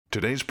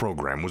Today's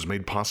program was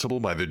made possible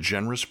by the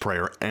generous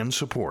prayer and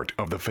support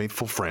of the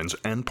faithful friends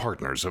and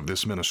partners of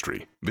this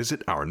ministry.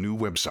 Visit our new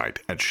website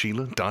at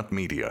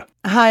sheila.media.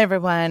 Hi,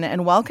 everyone,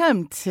 and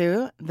welcome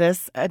to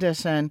this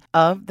edition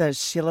of the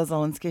Sheila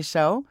Zielinski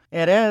Show.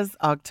 It is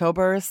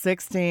October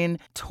 16,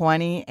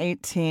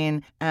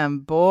 2018,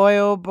 and boy,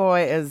 oh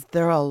boy, is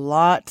there a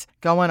lot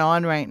going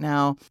on right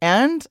now.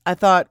 And I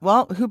thought,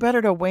 well, who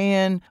better to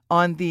weigh in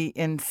on the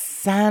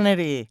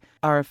insanity?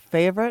 Our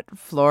favorite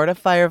Florida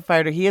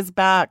firefighter. He is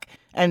back.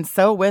 And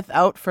so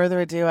without further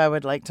ado, I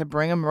would like to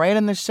bring him right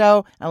in the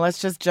show, and let's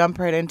just jump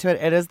right into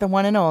it. It is the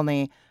one and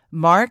only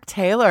Mark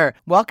Taylor.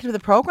 Welcome to the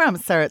program,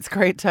 sir. It's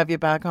great to have you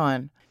back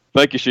on.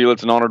 Thank you, Sheila.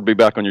 It's an honor to be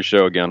back on your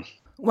show again.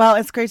 Well,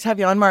 it's great to have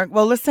you on, Mark.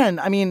 Well, listen,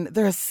 I mean,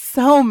 there's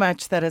so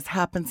much that has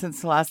happened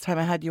since the last time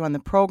I had you on the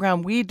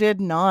program. We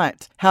did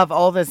not have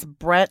all this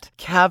Brett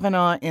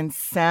Kavanaugh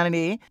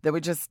insanity that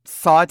we just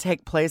saw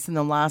take place in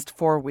the last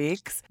 4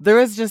 weeks. There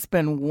has just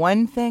been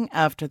one thing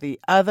after the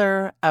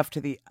other,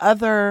 after the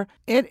other.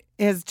 It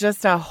is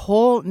just a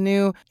whole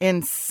new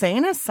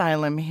insane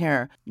asylum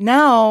here.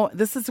 Now,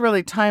 this is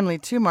really timely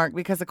too, Mark,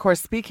 because, of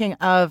course, speaking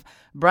of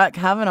Brett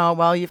Kavanaugh,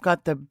 well, you've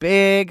got the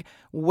big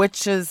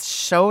witches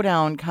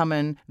showdown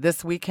coming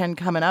this weekend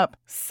coming up.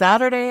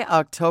 Saturday,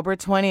 October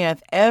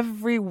 20th,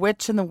 every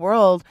witch in the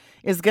world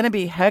is going to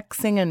be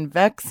hexing and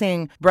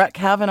vexing Brett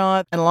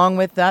Kavanaugh. And along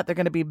with that, they're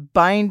going to be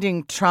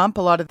binding Trump.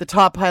 A lot of the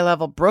top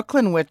high-level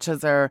Brooklyn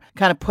witches are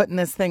kind of putting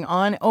this thing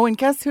on. Oh, and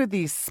guess who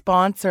the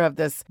sponsor of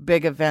this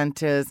big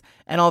event is?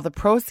 And all the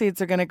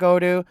proceeds are going to go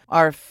to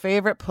our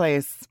favorite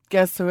place.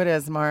 Guess who it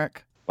is,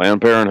 Mark?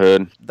 Planned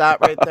Parenthood. That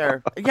right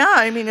there. Yeah,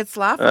 I mean, it's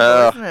laughable,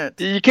 isn't it?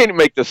 You can't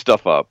make this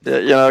stuff up.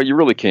 You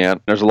really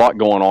can't. There's a lot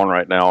going on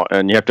right now,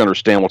 and you have to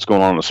understand what's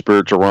going on in the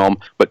spiritual realm.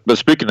 But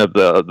speaking of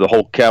the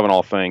whole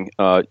Kavanaugh thing,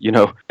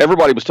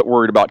 everybody was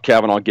worried about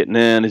Kavanaugh getting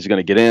in. Is he going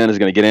to get in? Is he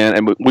going to get in?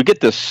 And we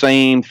get the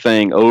same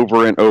thing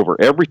over and over.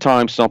 Every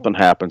time something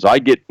happens, I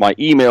get my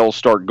emails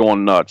start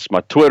going nuts.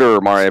 My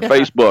Twitter, my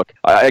Facebook,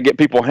 I get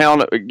people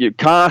hounding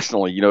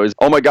constantly.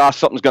 Oh my gosh,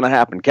 something's going to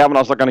happen.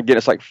 Kavanaugh's not going to get it.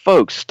 It's like,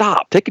 folks,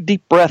 stop. Take a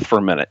deep breath for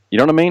a minute. You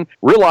know what I mean?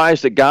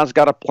 Realize that God's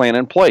got a plan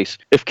in place.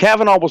 If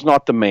Kavanaugh was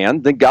not the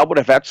man, then God would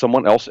have had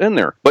someone else in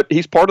there. But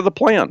he's part of the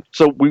plan.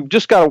 So we've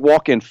just got to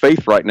walk in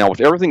faith right now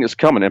with everything that's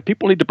coming. And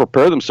people need to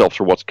prepare themselves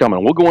for what's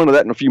coming. We'll go into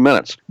that in a few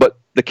minutes. But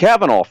the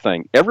Kavanaugh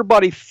thing,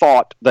 everybody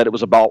thought that it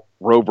was about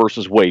Roe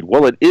versus Wade.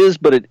 Well, it is,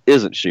 but it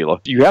isn't, Sheila.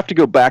 You have to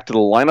go back to the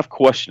line of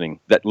questioning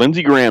that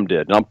Lindsey Graham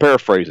did, and I'm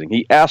paraphrasing.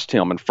 He asked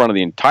him in front of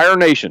the entire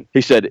nation,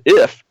 he said,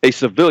 if a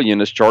civilian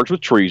is charged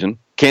with treason,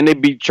 can they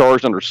be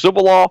charged under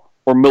civil law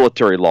or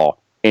military law?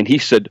 And he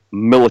said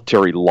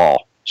military law.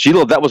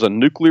 Sheila, that was a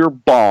nuclear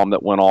bomb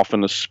that went off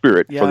in the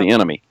spirit for the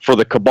enemy, for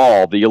the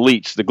cabal, the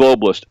elites, the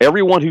globalists,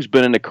 everyone who's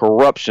been in the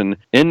corruption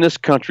in this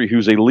country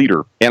who's a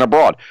leader and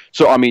abroad.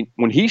 So, I mean,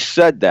 when he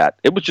said that,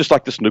 it was just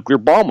like this nuclear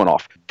bomb went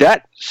off.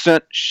 That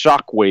sent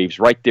shockwaves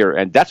right there,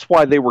 and that's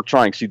why they were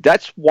trying. See,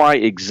 that's why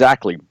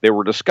exactly they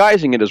were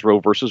disguising it as Roe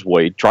versus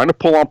Wade, trying to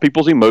pull on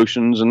people's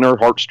emotions and their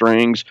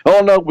heartstrings.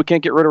 Oh, no, we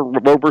can't get rid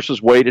of Roe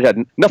versus Wade. It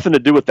had nothing to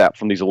do with that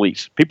from these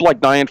elites. People like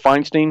Dianne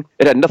Feinstein,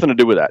 it had nothing to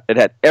do with that. It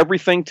had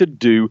everything to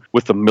do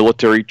with the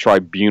military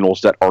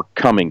tribunals that are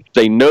coming.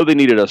 They know they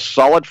needed a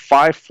solid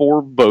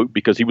 5-4 vote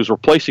because he was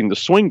replacing the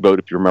swing vote,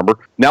 if you remember.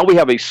 Now we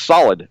have a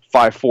solid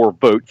 5-4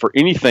 vote for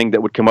anything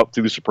that would come up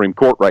through the Supreme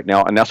Court right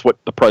now, and that's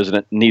what the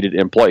president needed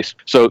in place.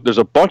 So there's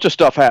a bunch of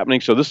stuff happening.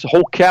 So this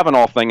whole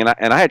Kavanaugh thing,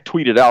 and I had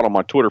tweeted out on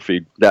my Twitter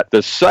feed that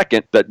the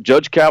second that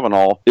Judge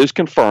Kavanaugh is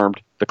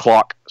confirmed, the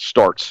clock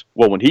starts.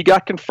 Well, when he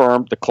got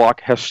confirmed, the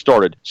clock has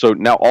started. So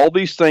now all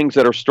these things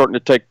that are starting to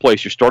take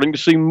place, you're starting to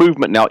see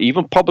movement now.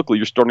 Even publicly,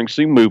 you're starting to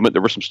see movement.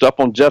 There was some stuff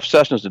on Jeff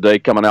Sessions today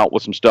coming out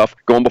with some stuff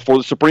going before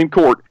the Supreme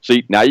Court.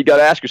 See, now you got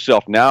to ask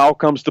yourself, now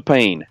comes the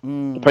pain.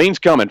 The pain's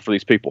coming for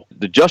these people.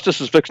 The justice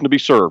is fixing to be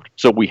served.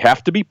 So we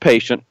have to be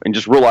patient and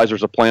just realize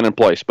there's a plan in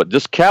place. But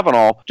this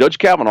Kavanaugh, Judge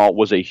Kavanaugh,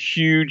 was a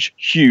huge,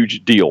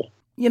 huge deal.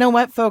 You know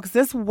what, folks?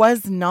 This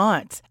was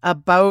not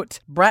about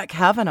Brett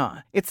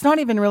Kavanaugh. It's not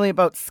even really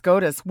about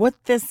SCOTUS. What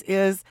this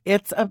is,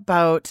 it's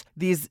about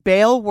these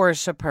Baal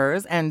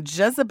worshipers and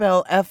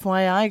Jezebel,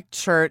 FYI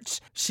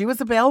church. She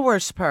was a Baal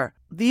worshiper.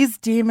 These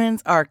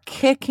demons are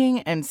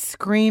kicking and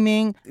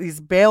screaming, these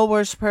Baal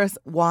worshipers.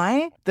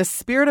 Why? The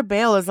spirit of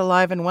Baal is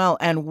alive and well.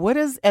 And what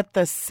is at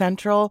the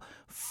central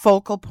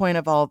focal point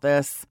of all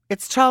this?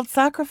 It's child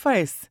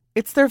sacrifice.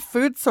 It's their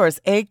food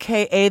source,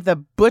 a.k.a. the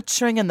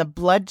butchering and the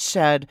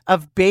bloodshed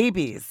of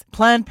babies.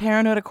 Planned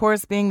Parenthood, of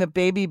course, being the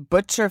baby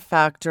butcher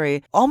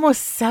factory.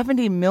 Almost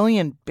 70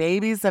 million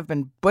babies have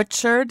been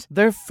butchered.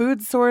 Their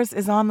food source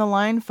is on the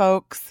line,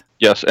 folks.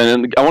 Yes,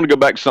 and I want to go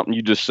back to something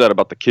you just said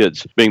about the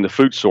kids being the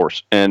food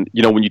source. And,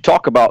 when you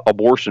talk about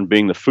abortion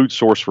being the food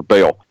source for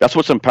Baal, that's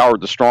what's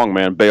empowered the strong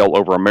man, Baal,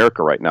 over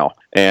America right now.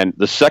 And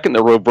the second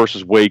that Roe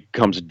versus Wade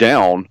comes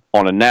down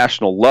on a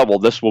national level,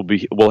 this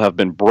will have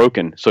been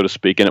broken, so to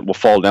speak, and it will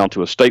fall down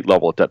to a state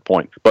level at that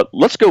point. But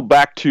let's go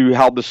back to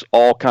how this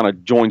all kind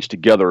of joins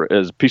together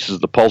as pieces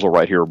of the puzzle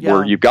right here,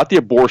 where you've got the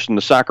abortion,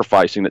 the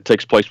sacrificing that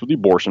takes place with the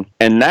abortion,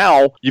 and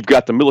now you've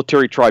got the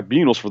military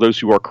tribunals for those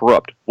who are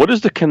corrupt. What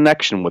is the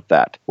connection with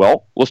that?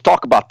 Well, let's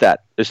talk about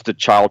that. It's the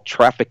child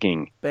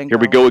trafficking. Bingo.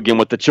 Here we go again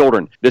with the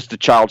children. It's the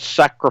child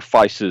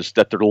sacrifices,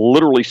 that they're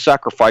literally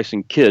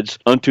sacrificing kids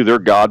unto their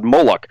god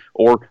Moloch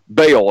or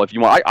Baal, if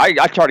you want.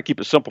 I try to keep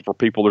it simple for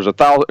people. There's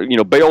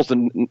Baal's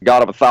the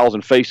god of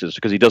 1,000 faces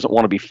because he doesn't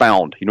want to be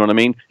found. You know what I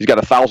mean? He's got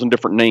 1,000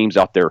 different names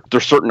out there.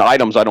 There's certain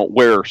items I don't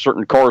wear,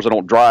 certain cars I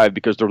don't drive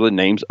because they're the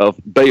names of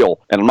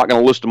Baal. And I'm not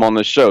going to list them on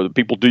this show.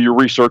 People do your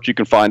research, you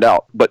can find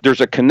out. But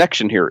there's a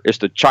connection here. It's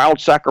the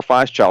child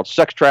sacrifice, child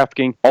sex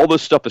trafficking. All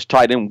this stuff is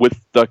tied in with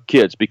the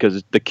kids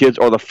because the kids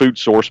are the food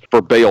source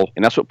for Baal.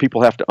 And that's what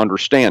people have to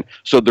understand.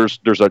 So there's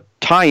a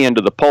tie-in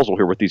to the puzzle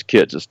here with these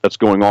kids that's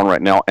going on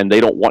right now. And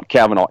they don't want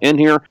Kavanaugh in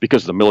here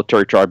because of the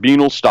military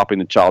tribunals stopping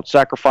the child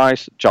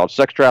sacrifice, child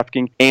sex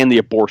trafficking, and the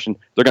abortion.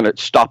 They're going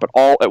to stop it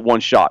all at one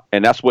shot.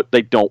 And that's what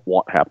they don't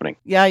want happening.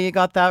 Yeah, you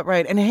got that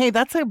right. And hey,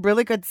 that's a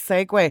really good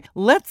segue.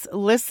 Let's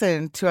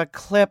listen to a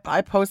clip.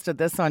 I posted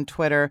this on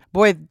Twitter.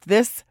 Boy,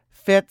 this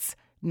fits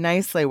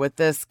nicely with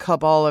this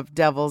cabal of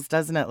devils,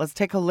 doesn't it? Let's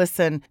take a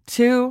listen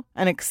to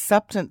an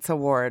acceptance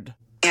award.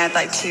 I'd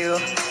like to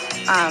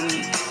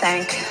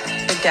thank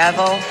the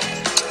devil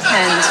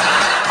and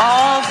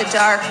all the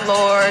dark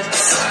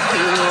lords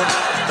who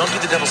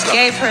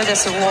gave her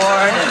this award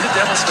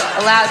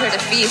and allowed her to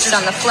feast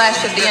on the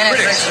flesh of the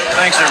innocent.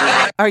 Thanks,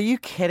 everyone. Are you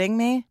kidding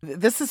me?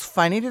 This is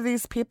funny to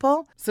these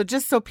people. So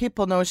just so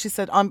people know, she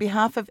said, on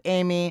behalf of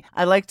Amy,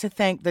 I'd like to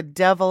thank the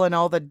devil and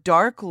all the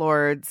dark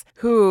lords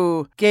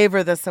who gave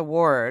her this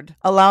award,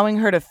 allowing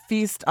her to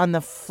feast on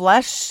the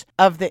flesh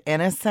of the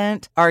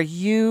innocent. Are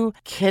you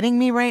kidding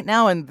me right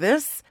now? And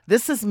this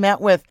is met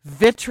with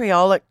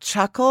vitriolic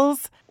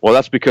chuckles. Well,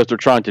 that's because they're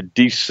trying to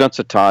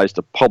desensitize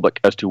the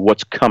public as to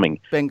what's coming.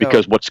 Bingo.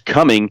 Because what's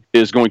coming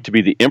is going to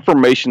be the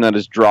information that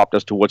is dropped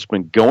as to what's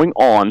been going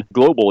on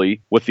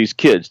globally with these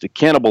kids. The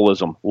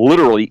cannibalism,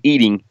 literally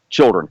eating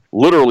children,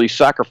 literally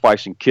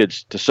sacrificing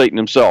kids to Satan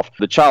himself.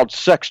 The child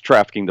sex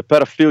trafficking, the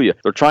pedophilia.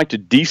 They're trying to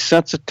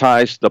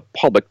desensitize the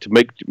public to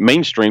make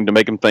mainstream, to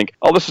make them think,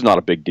 oh, this is not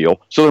a big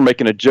deal. So they're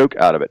making a joke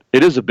out of it.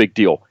 It is a big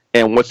deal.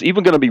 And what's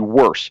even going to be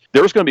worse,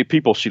 there's going to be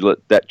people, Sheila,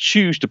 that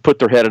choose to put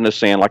their head in the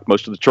sand like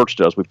most of the church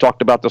does. We've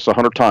talked about this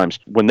 100 times.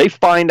 When they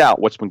find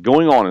out what's been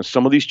going on in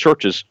some of these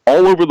churches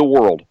all over the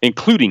world,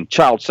 including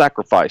child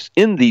sacrifice,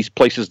 in these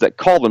places that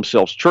call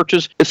themselves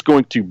churches, it's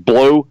going to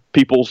blow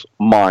people's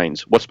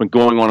minds, what's been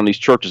going on in these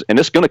churches. And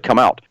it's going to come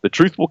out. The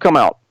truth will come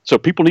out. So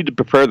people need to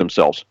prepare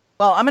themselves.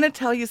 Well, I'm going to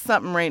tell you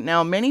something right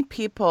now. Many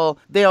people,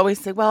 they always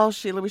say, well,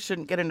 Sheila, we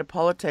shouldn't get into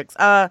politics.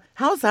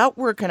 How's that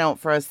working out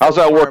for us? How's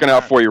that working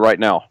out for you right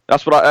now?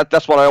 That's what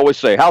I always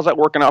say. How's that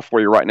working out for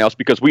you right now? It's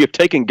because we have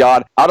taken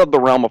God out of the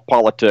realm of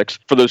politics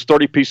for those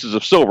 30 pieces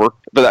of silver,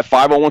 for that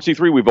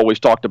 501c3 we've always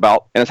talked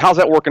about. And it's how's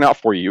that working out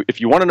for you? If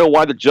you want to know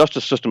why the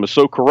justice system is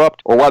so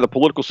corrupt or why the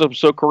political system is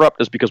so corrupt,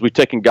 it's because we've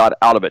taken God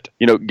out of it.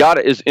 You know, God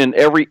is in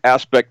every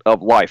aspect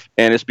of life.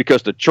 And it's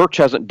because the church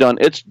hasn't done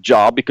its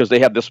job because they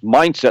have this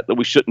mindset that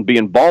we shouldn't be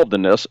involved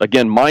in this.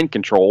 Again, mind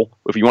control.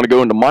 If you want to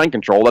go into mind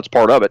control, that's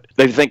part of it.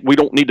 They think we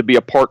don't need to be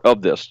a part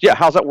of this. Yeah,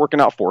 how's that working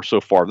out for us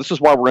so far? This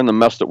is why we're in the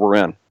mess that we're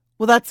in.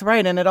 Well, that's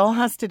right. And it all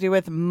has to do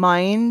with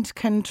mind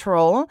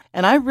control.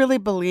 And I really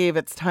believe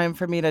it's time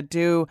for me to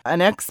do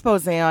an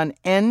expose on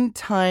end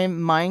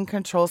time mind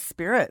control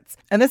spirits.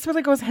 And this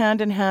really goes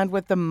hand in hand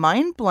with the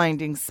mind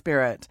blinding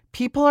spirit.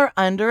 People are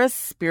under a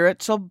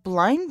spiritual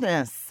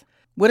blindness.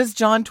 What does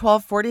John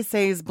 12:40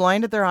 say? He's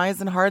blinded their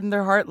eyes and hardened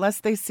their heart,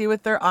 lest they see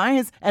with their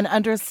eyes and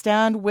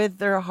understand with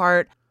their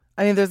heart.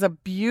 I mean, there's a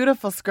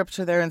beautiful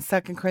scripture there in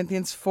 2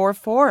 Corinthians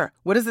 4:4.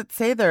 What does it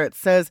say there? It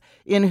says,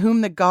 in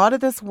whom the God of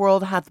this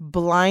world hath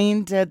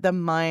blinded the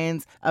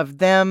minds of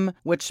them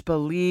which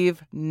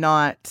believe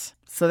not.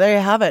 So there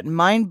you have it,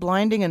 mind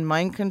blinding and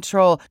mind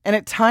control. And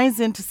it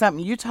ties into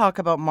something you talk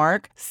about,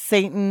 Mark,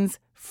 Satan's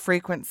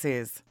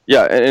frequencies.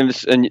 Yeah,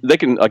 and they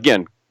can,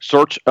 again,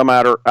 search a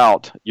matter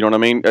out. You know what I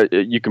mean?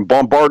 You can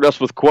bombard us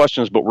with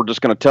questions, but we're just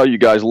going to tell you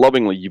guys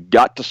lovingly, you've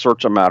got to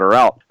search a matter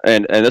out.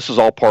 And this is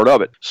all part of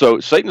it.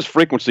 So Satan's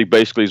frequency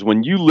basically is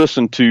when you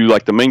listen to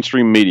like the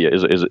mainstream media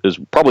is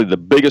probably the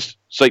biggest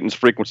Satan's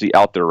frequency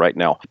out there right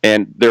now.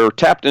 And they're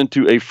tapped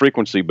into a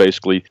frequency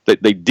basically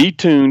that they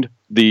detuned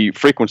the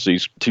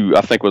frequencies to,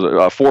 I think, was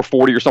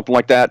 440 or something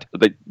like that.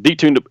 They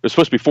detuned it. It's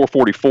supposed to be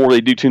 444.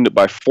 They detuned it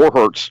by 4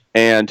 hertz.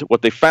 And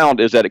what they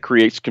found is that it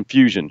creates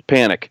confusion,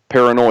 panic,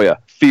 paranoia,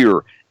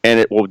 fear, and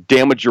it will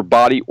damage your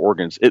body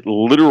organs. It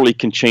literally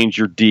can change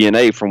your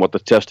DNA from what the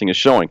testing is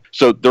showing.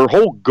 So their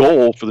whole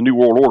goal for the New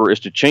World Order is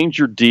to change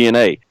your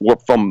DNA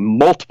from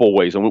multiple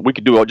ways. And we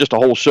could do just a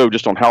whole show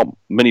just on how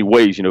many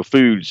ways,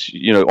 foods,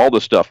 all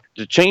this stuff,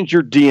 to change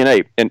your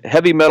DNA. And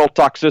heavy metal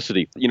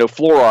toxicity,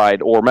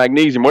 fluoride or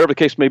magnesium, whatever the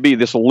case may be,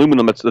 this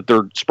aluminum that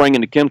they're spraying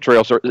into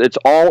chemtrails, it's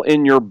all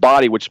in your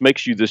body, which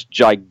makes you this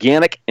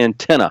gigantic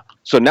antenna.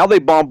 So now they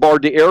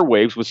bombard the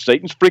airwaves with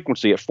Satan's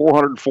frequency at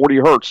 440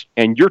 hertz,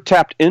 and you're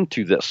tapped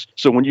into this.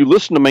 So when you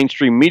listen to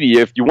mainstream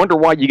media, if you wonder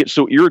why you get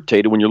so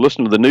irritated when you're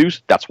listening to the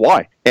news, that's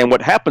why. And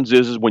what happens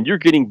is when you're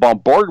getting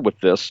bombarded with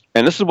this,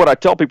 and this is what I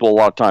tell people a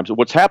lot of times,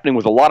 what's happening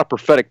with a lot of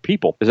prophetic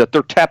people is that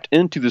they're tapped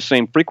into the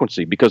same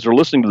frequency because they're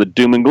listening to the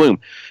doom and gloom.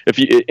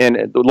 And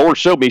the Lord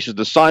showed me, he says,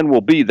 the sign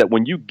will be that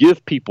when you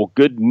give people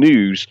good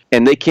news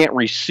and they can't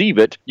receive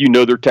it,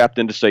 they're tapped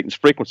into Satan's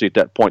frequency at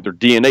that point. Their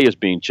DNA is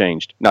being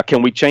changed. Now,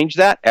 can we change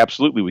that?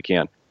 Absolutely we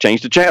can.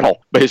 Change the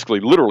channel, basically,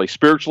 literally,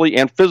 spiritually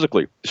and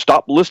physically.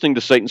 Stop listening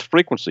to Satan's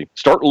frequency.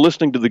 Start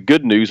listening to the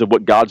good news of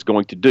what God's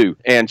going to do.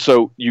 And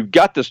so you've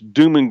got this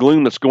doom and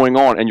gloom that's going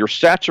on, and you're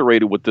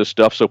saturated with this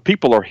stuff, so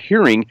people are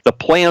hearing the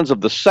plans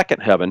of the second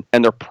heaven,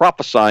 and they're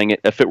prophesying it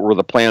if it were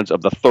the plans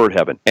of the third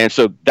heaven. And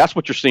so that's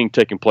what you're seeing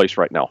taking place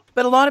right now.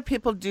 But a lot of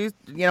people do,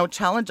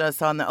 challenge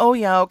us on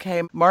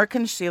Mark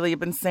and Sheila, you've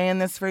been saying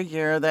this for a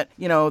year, that,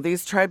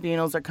 these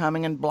tribunals are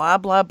coming and blah,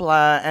 blah,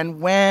 blah, and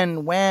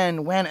when,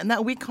 and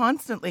that we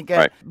constantly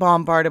get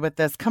bombarded with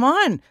this. Come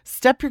on,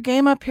 step your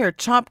game up here.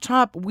 Chop,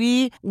 chop.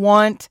 We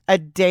want a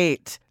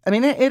date. I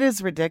mean, it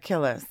is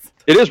ridiculous.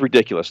 It is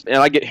ridiculous, and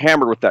I get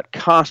hammered with that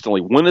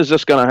constantly. When is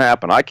this going to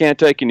happen? I can't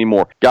take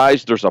anymore.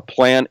 Guys, there's a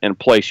plan in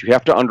place. You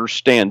have to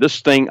understand this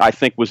thing, I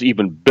think, was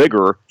even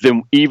bigger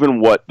than even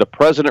what the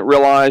president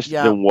realized,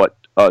 than what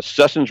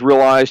Sessions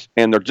realized,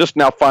 and they're just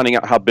now finding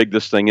out how big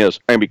this thing is.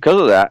 And because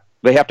of that,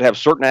 they have to have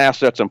certain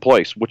assets in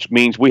place, which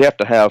means we have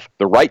to have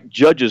the right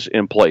judges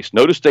in place.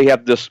 Notice they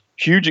have this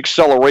huge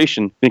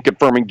acceleration in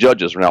confirming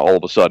judges now all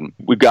of a sudden.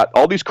 We've got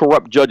all these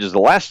corrupt judges. The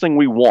last thing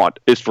we want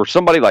is for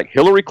somebody like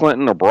Hillary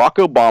Clinton or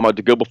Barack Obama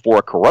to go before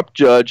a corrupt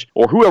judge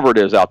or whoever it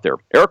is out there,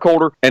 Eric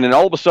Holder, and then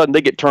all of a sudden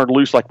they get turned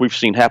loose like we've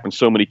seen happen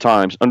so many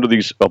times under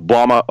these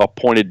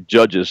Obama-appointed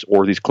judges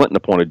or these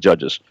Clinton-appointed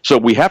judges. So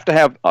we have to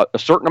have a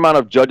certain amount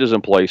of judges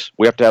in place.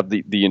 We have to have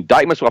the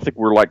indictments. I think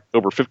we're like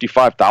over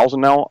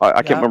 55,000 now.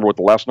 I can't remember what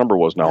the last number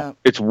was now. Yeah.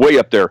 It's way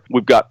up there.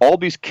 We've got all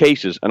these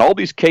cases, and all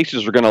these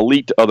cases are going to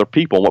lead to other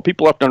people. And what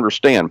people have to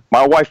understand,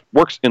 my wife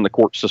works in the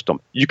court system.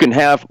 You can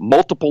have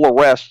multiple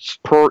arrests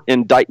per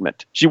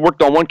indictment. She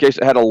worked on one case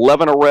that had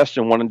 11 arrests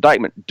and one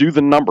indictment. Do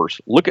the numbers.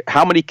 Look at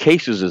how many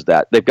cases is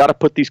that. They've got to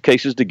put these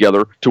cases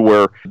together to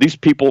where these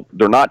people,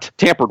 they're not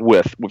tampered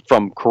with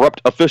from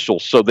corrupt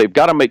officials. So they've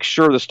got to make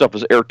sure this stuff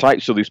is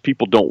airtight so these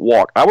people don't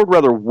walk. I would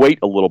rather wait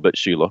a little bit,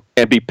 Sheila,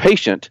 and be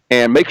patient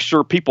and make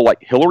sure people like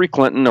Hillary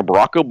Clinton and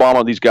Barack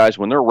Obama, these guys,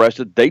 when they're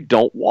arrested, they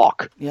don't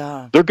walk.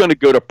 Yeah. They're going to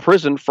go to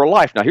prison for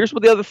life. Now, here's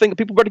what the other thing that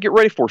people better get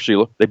ready for,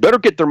 Sheila. They better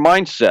get their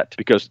mind set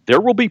because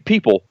there will be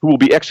people who will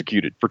be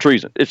executed for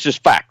treason. It's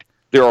just fact.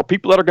 There are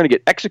people that are going to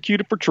get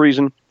executed for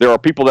treason. There are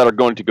people that are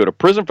going to go to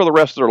prison for the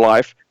rest of their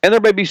life. And there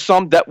may be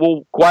some that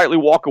will quietly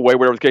walk away,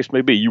 whatever the case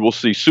may be. You will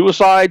see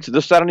suicides,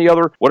 this, that, and the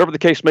other, whatever the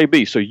case may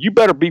be. So you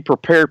better be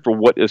prepared for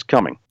what is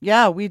coming.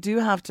 Yeah, we do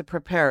have to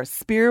prepare.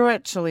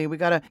 Spiritually, we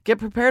got to get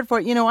prepared for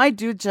it. I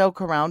do joke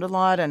around a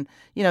lot, and,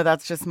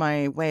 that's just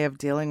my way of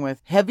dealing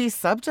with heavy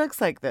subjects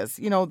like this.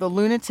 The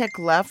lunatic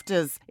left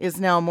is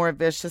now more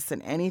vicious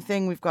than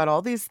anything. We've got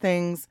all these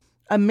things.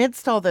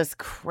 Amidst all this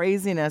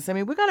craziness,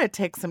 we got to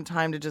take some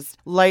time to just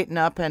lighten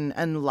up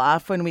and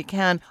laugh when we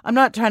can. I'm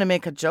not trying to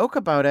make a joke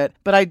about it,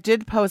 but I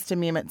did post a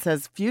meme. It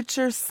says,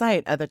 future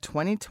site of the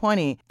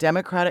 2020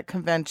 Democratic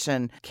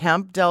Convention,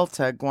 Camp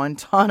Delta,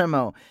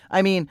 Guantanamo.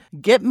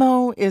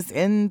 Gitmo is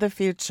in the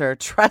future.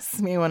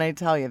 Trust me when I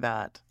tell you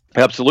that.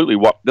 Absolutely.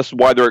 This is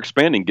why they're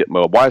expanding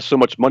Gitmo. Why has so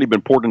much money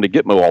been poured into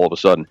Gitmo all of a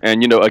sudden?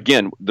 And,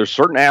 again, there's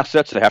certain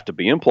assets that have to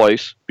be in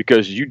place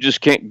because you just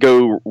can't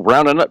go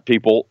rounding up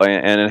people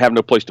and have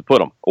no place to put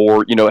them.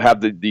 Or, have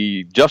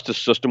the justice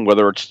system,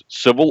 whether it's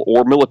civil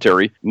or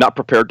military, not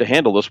prepared to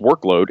handle this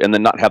workload and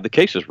then not have the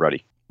cases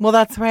ready. Well,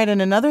 that's right.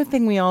 And another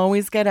thing we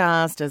always get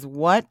asked is,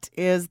 what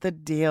is the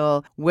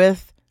deal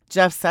with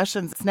Jeff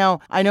Sessions?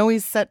 Now, I know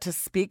he's set to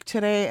speak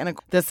today and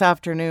this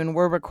afternoon.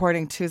 We're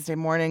recording Tuesday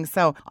morning,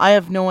 so I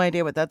have no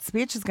idea what that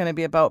speech is going to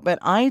be about, but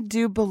I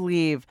do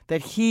believe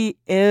that he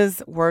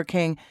is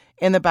working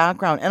in the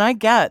background. And I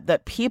get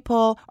that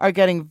people are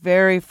getting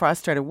very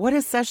frustrated. What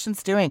is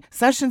Sessions doing?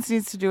 Sessions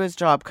needs to do his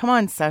job. Come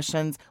on,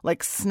 Sessions,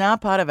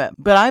 snap out of it.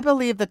 But I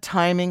believe the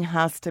timing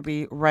has to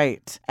be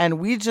right. And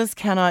we just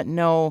cannot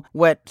know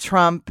what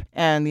Trump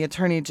and the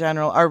Attorney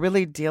General are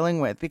really dealing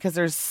with because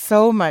there's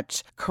so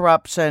much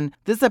corruption.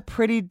 This is a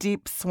pretty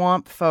deep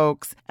swamp,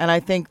 folks. And I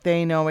think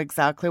they know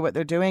exactly what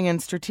they're doing.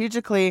 And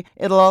strategically,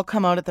 it'll all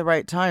come out at the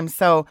right time.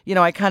 So,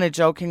 I kind of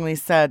jokingly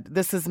said,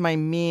 this is my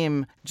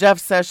meme. Jeff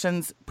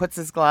Sessions puts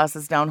his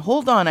glasses down.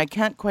 Hold on, I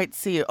can't quite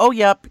see you. Oh,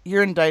 yep,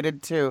 you're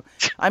indicted too.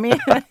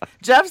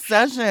 Jeff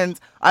Sessions,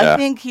 I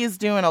think he's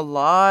doing a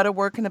lot of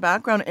work in the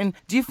background. And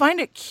do you find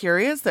it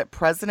curious that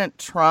President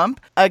Trump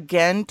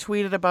again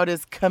tweeted about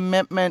his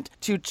commitment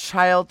to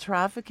child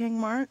trafficking,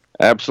 Mark?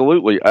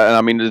 Absolutely.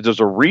 I mean,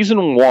 there's a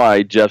reason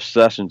why Jeff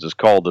Sessions is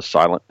called the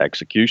silent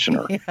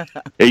executioner. Yeah.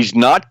 He's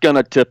not going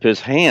to tip his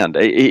hand.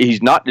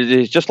 He's not.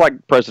 He's just like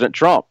President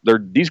Trump.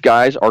 These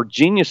guys are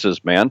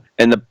geniuses, man.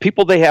 And the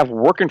people they have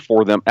working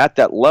for them at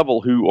that level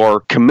who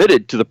are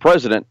committed to the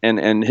president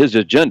and his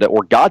agenda,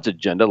 or God's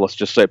agenda, let's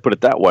just put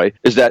it that way,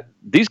 is that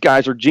these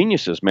guys are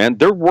geniuses, man.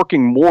 They're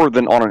working more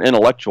than on an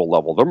intellectual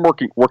level.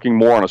 They're working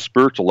more on a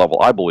spiritual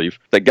level, I believe,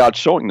 that God's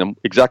showing them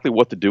exactly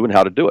what to do and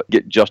how to do it.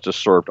 Get justice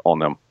served on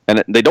them.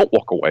 And they don't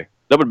walk away.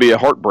 That would be a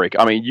heartbreak.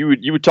 I mean,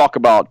 you would talk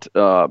about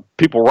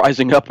people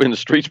rising up in the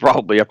streets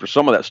probably after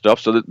some of that stuff.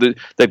 So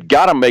they've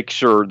got to make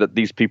sure that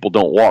these people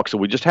don't walk. So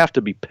we just have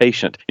to be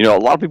patient. You know, a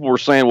lot of people were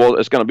saying, well,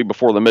 it's going to be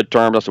before the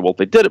midterms. I said, well, if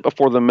they did it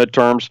before the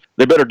midterms,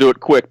 they better do it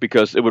quick,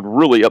 because it would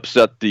really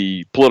upset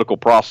the political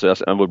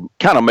process and would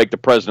kind of make the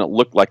president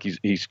look like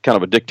he's kind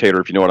of a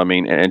dictator, if you know what I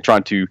mean, and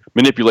trying to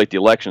manipulate the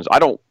elections. I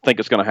don't think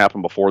it's going to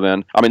happen before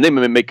then. I mean, they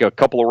may make a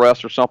couple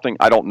arrests or something.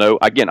 I don't know.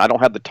 Again, I don't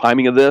have the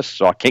timing of this,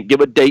 so I can't give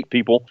a date,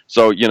 people.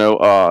 So, you know,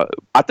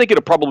 I think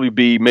it'll probably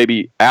be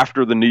maybe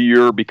after the new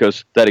year,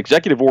 because that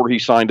executive order he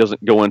signed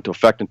doesn't go into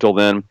effect until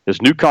then.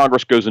 His new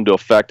Congress goes into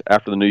effect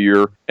after the new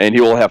year, and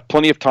he will have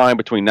plenty of time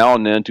between now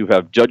and then to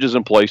have judges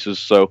in places.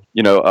 So,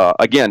 you know,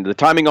 again, the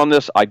timing on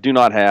this I do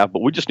not have,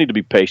 but we just need to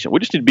be patient. We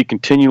just need to be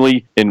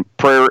continually in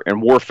prayer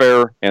and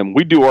warfare, and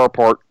we do our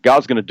part.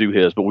 God's going to do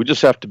his, but we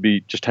just have to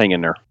be just hang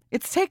in there.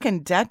 It's taken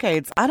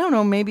decades, I don't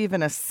know, maybe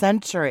even a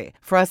century,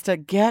 for us to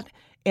get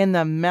in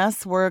the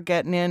mess we're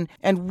getting in.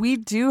 And we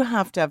do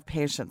have to have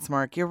patience,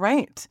 Mark. You're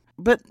right.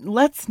 But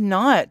let's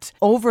not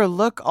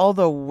overlook all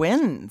the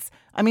wins.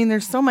 I mean,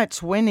 there's so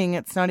much winning,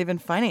 it's not even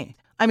funny.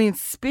 I mean,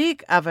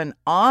 speak of an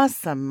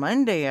awesome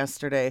Monday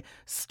yesterday.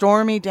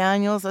 Stormy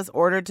Daniels is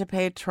ordered to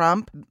pay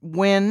Trump.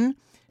 Win.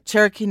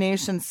 Cherokee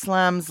Nation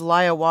slams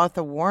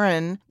Hiawatha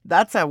Warren.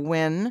 That's a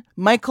win.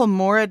 Michael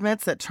Moore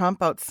admits that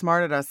Trump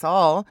outsmarted us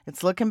all.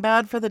 It's looking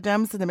bad for the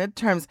Dems in the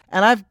midterms.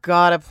 And I've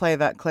got to play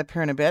that clip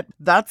here in a bit.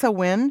 That's a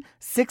win.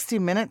 60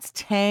 Minutes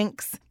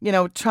tanks. You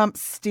know, Trump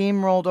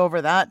steamrolled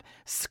over that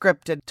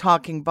scripted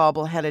talking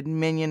bobble-headed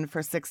minion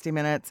for 60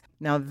 Minutes.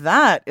 Now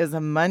that is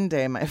a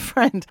Monday, my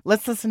friend.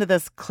 Let's listen to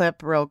this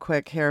clip real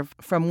quick here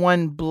from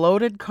one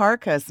bloated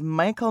carcass,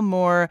 Michael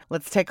Moore.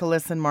 Let's take a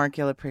listen, Mark.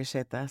 You'll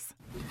appreciate this.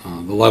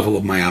 The level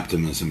of my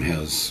optimism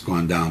has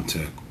gone down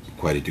to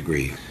quite a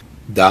degree.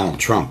 Donald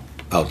Trump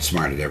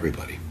outsmarted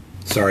everybody.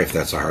 Sorry if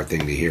that's a hard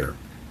thing to hear,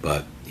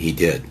 but he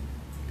did.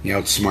 He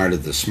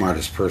outsmarted the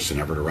smartest person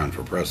ever to run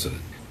for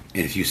president.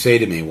 And if you say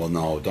to me, well,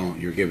 no, don't,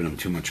 you're giving him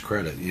too much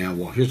credit. Yeah,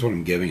 well, here's what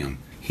I'm giving him.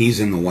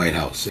 He's in the White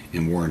House,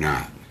 and we're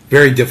not.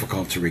 Very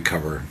difficult to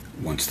recover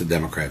once the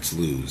Democrats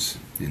lose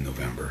in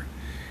November.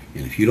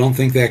 And if you don't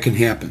think that can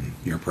happen,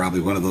 you're probably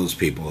one of those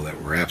people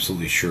that were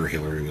absolutely sure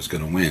Hillary was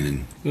going to win.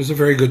 And there's a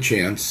very good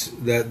chance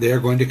that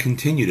they're going to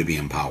continue to be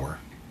in power.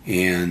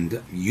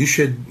 And you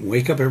should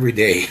wake up every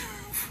day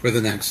for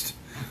the next,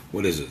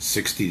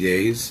 60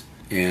 days,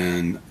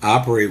 and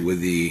operate with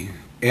the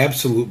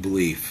absolute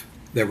belief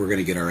that we're going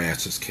to get our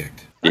asses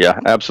kicked. Yeah,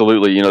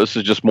 absolutely. You know, this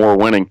is just more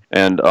winning.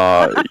 And,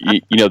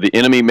 you know, the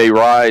enemy may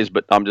rise,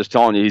 but I'm just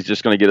telling you, he's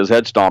just going to get his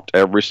head stomped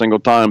every single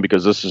time,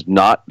 because this is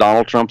not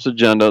Donald Trump's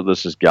agenda.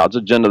 This is God's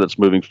agenda that's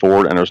moving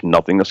forward, and there's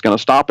nothing that's going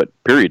to stop it,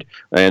 period.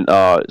 And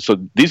so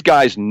these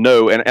guys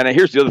know. And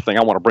here's the other thing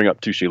I want to bring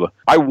up too, Sheila.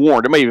 I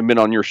warned, it may have even been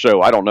on your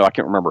show, I don't know, I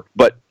can't remember.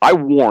 But I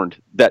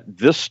warned that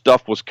this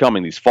stuff was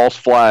coming, these false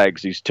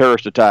flags, these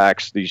terrorist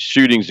attacks, these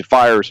shootings, the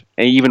fires,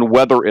 and even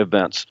weather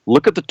events.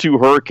 Look at the 2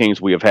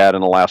 hurricanes we have had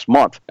in the last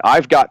month.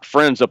 I've got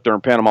friends up there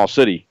in Panama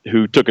City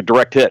who took a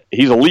direct hit.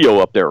 He's a Leo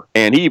up there.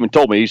 And he even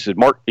told me, he said,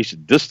 Mark,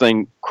 this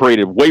thing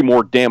created way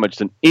more damage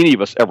than any of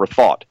us ever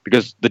thought.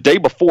 Because the day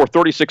before,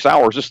 36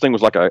 hours, this thing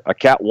was like a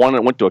Cat 1 and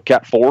it went to a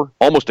Cat 4,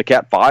 almost a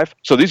Cat 5.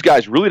 So these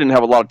guys really didn't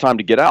have a lot of time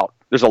to get out.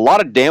 There's a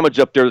lot of damage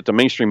up there that the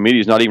mainstream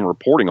media is not even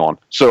reporting on.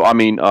 So, I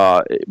mean,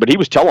 but he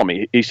was telling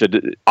me, he said,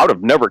 I would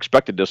have never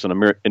expected this in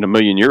a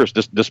million years,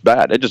 this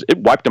bad. It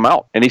wiped them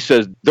out. And he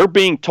says, they're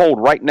being told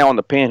right now in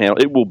the Panhandle,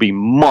 it will be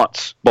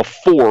months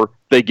before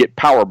they get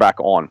power back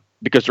on,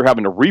 because they're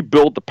having to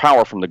rebuild the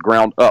power from the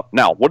ground up.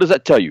 Now, what does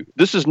that tell you?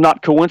 This is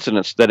not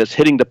coincidence that it's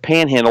hitting the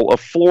Panhandle of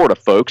Florida,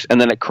 folks,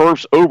 and then it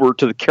curves over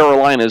to the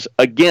Carolinas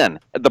again.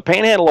 The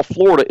Panhandle of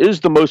Florida is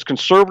the most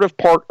conservative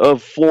part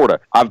of Florida.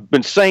 I've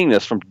been saying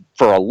this for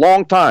a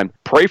long time.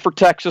 Pray for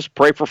Texas,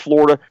 pray for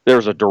Florida.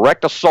 There's a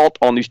direct assault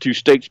on these 2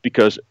 states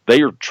because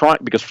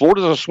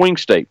Florida's a swing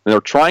state, and they're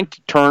trying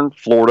to turn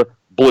Florida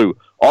blue.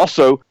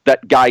 Also,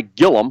 that guy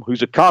Gillum,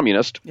 who's a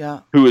communist,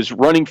 who is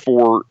running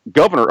for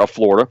governor of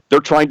Florida, they're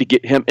trying to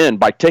get him in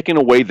by taking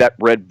away that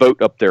red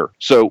vote up there.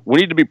 So we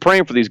need to be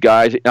praying for these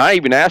guys. And I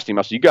even asked him,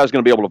 I said, you guys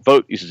going to be able to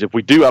vote? He says, if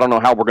we do, I don't know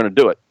how we're going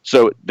to do it.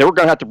 So they were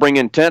going to have to bring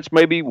in tents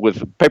maybe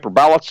with paper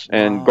ballots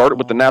and guard it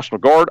with the National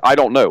Guard. I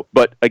don't know.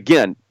 But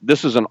again,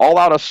 this is an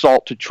all-out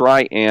assault to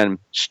try and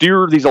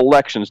steer these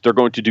elections. They're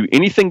going to do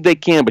anything they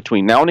can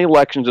between now and the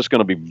elections. It's going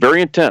to be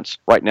very intense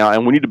right now,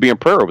 and we need to be in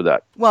prayer over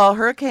that. Well,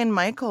 Hurricane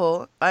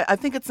Michael, I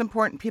think it's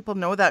important people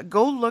know that.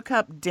 Go look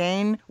up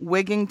Dane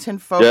Wigington,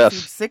 folks. Yes,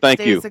 6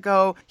 days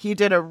ago, he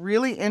did a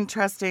really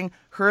interesting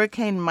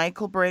Hurricane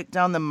Michael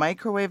breakdown, the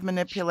microwave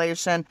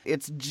manipulation.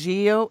 It's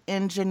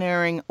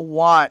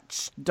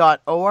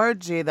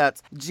geoengineeringwatch.org.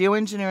 That's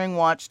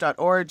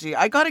geoengineeringwatch.org.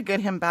 I got to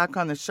get him back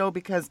on the show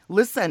because,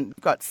 listen,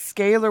 you've got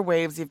scalar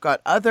waves, you've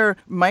got other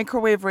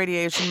microwave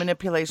radiation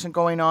manipulation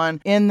going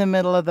on in the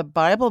middle of the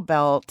Bible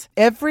Belt.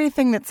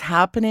 Everything that's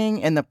happening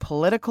in the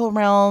political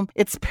realm,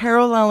 it's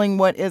paralleling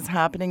what is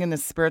happening in the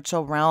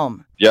spiritual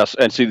realm. Yes,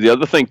 and see, the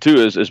other thing, too,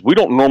 is we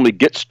don't normally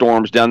get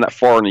storms down that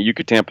far in the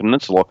Yucatan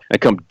Peninsula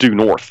and come due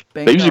north.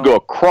 Bingo. They usually go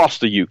across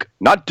the Yuc,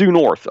 not due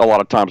north a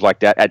lot of times like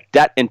that, at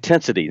that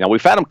intensity. Now,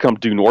 we've had them come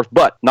due north,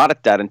 but not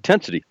at that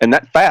intensity and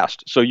that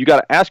fast. So you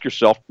got to ask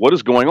yourself, what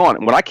is going on?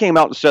 And when I came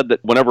out and said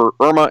that whenever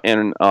Irma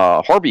and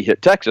Harvey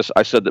hit Texas,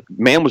 I said that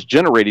man was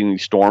generating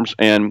these storms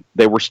and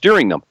they were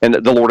steering them. And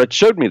the Lord had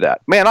showed me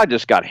that. Man, I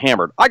just got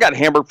hammered. I got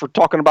hammered for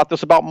talking about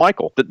this about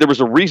Michael, that there was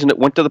a reason it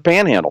went to the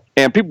Panhandle.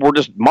 And people were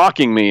just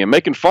mocking me and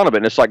making fun of it.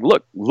 And it's like,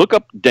 look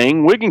up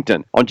Dane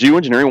Wigington on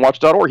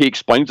geoengineeringwatch.org. He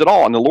explains it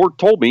all. And the Lord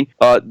told me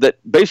that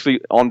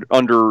basically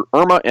under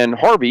Irma and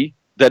Harvey,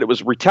 that it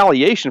was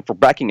retaliation for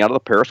backing out of the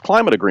Paris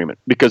Climate Agreement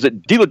because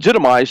it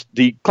delegitimized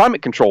the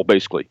climate control,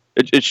 basically.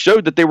 It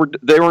showed that they were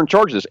in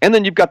charge of this. And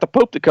then you've got the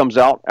Pope that comes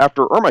out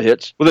after Irma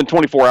hits within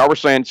 24 hours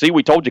saying, see,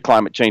 we told you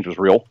climate change was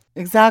real.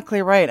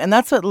 Exactly right. And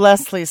that's what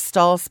Leslie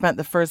Stahl spent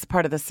the first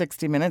part of the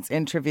 60 Minutes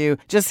interview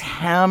just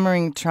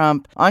hammering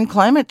Trump on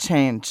climate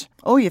change.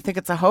 Oh, you think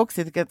it's a hoax?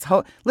 You think it's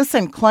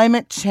Listen,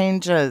 climate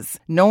changes.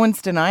 No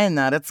one's denying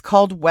that. It's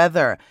called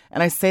weather.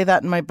 And I say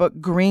that in my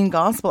book, Green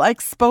Gospel. I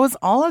expose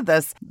all of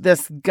this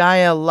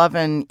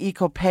Gaia-loving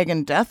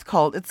eco-pagan death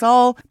cult. It's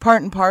all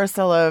part and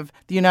parcel of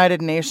the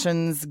United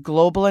Nations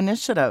global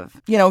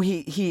initiative. You know,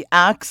 he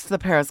axed the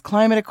Paris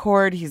Climate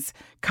Accord. He's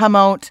come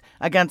out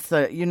against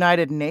the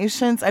United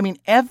Nations. I mean,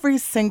 every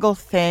single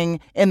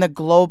thing in the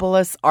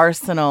globalist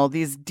arsenal,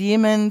 these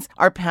demons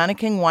are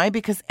panicking. Why?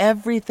 Because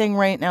everything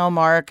right now,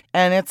 Mark,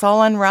 and it's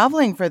all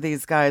unraveling for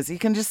these guys. You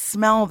can just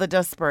smell the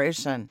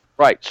desperation.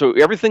 Right. So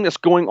everything that's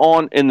going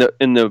on in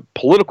the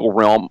political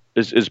realm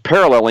is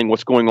paralleling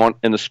what's going on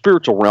in the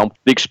spiritual realm.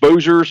 The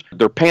exposures,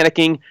 they're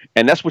panicking,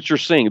 and that's what you're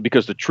seeing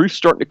because the truth's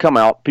starting to come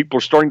out. People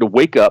are starting to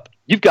wake up.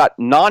 You've got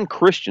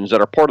non-Christians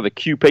that are part of the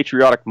Q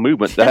patriotic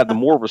movement that have the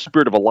more of a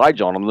spirit of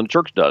Elijah on them than the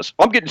church does.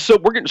 We're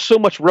getting so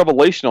much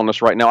revelation on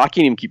this right now, I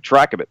can't even keep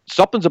track of it.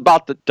 Something's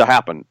about to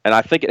happen, and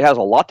I think it has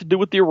a lot to do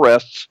with the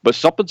arrests, but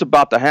something's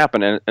about to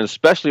happen, and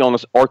especially on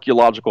this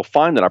archaeological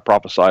find that I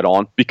prophesied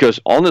on, because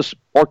on this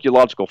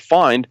archaeological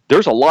find,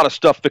 there's a lot of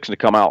stuff fixing to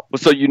come out.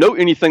 So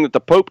anything that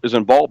the Pope is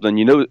involved in,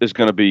 is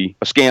going to be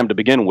a scam to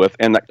begin with,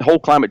 and that whole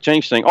climate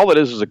change thing, all it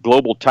is a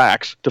global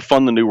tax to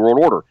fund the New World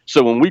Order.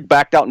 So when we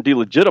backed out and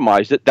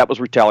delegitimized it, that was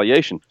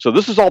retaliation. So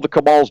this is all the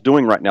cabal's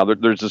doing right now.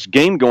 There's this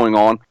game going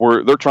on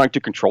where they're trying to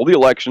control the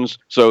elections,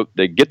 so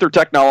they get their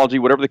technology,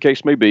 whatever the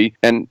case may be,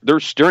 and they're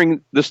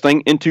steering this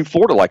thing into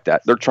Florida like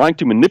that. They're trying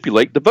to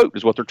manipulate the vote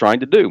is what they're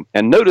trying to do.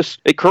 And notice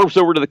it curves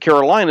over to the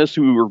Carolinas,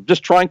 who are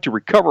just trying to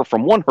recover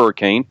from one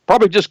hurricane,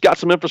 probably just got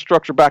some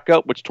infrastructure back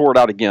up, which tore it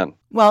out again.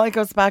 Well, it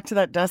goes back to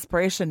that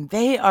desperation.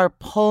 They are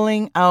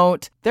pulling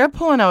out. They're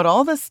pulling out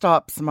all the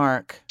stops,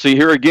 Mark. See,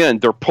 here again,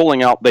 they're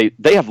pulling out.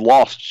 They have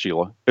lost,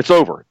 Sheila. It's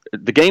over.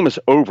 The game is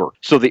over.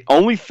 So the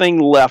only thing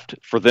left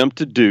for them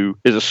to do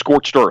is a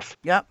scorched earth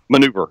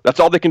maneuver. That's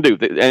all they can do.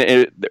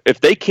 And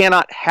if they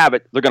cannot have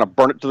it, they're going to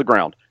burn it to the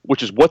ground,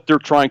 which is what they're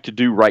trying to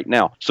do right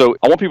now. So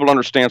I want people to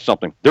understand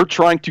something. They're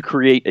trying to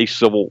create a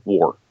civil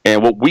war.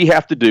 And what we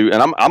have to do,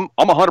 and I'm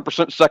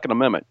 100% Second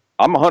Amendment.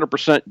 I'm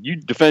 100%, you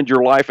defend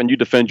your life and you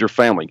defend your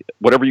family,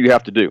 whatever you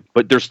have to do.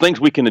 But there's things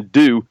we can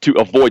do to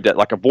avoid that,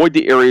 like avoid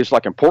the areas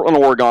like in Portland,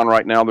 Oregon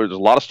right now. There's a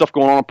lot of stuff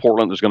going on in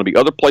Portland. There's going to be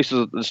other places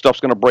that this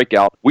stuff's going to break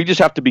out. We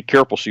just have to be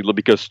careful, Sheila,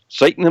 because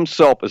Satan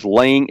himself is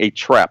laying a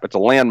trap. It's a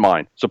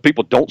landmine. So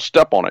people don't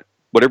step on it.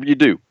 Whatever you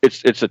do,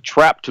 it's a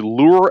trap to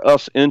lure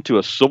us into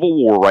a civil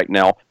war right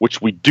now,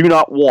 which we do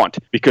not want,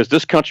 because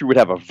this country would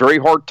have a very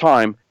hard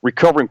time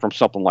recovering from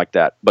something like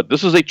that. But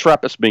this is a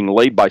trap that's being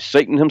laid by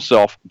Satan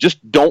himself.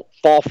 Just don't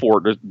fall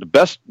for it. The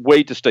best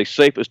way to stay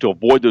safe is to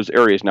avoid those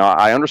areas. Now,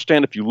 I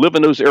understand if you live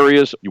in those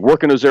areas, you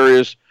work in those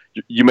areas,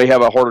 you may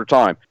have a harder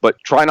time, but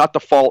try not to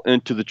fall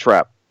into the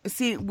trap.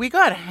 See, we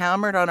got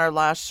hammered on our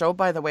last show,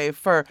 by the way,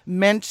 for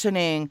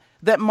mentioning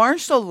that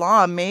martial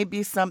law may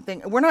be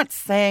something. We're not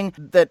saying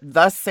that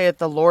thus saith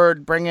the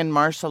Lord, bring in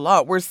martial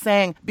law. We're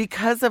saying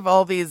because of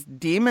all these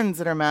demons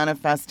that are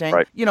manifesting,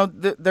 right.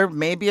 There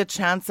may be a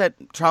chance that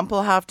Trump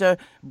will have to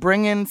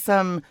bring in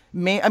some.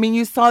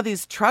 You saw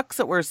these trucks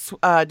that were.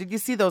 Did you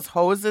see those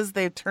hoses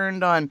they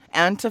turned on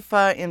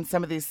Antifa in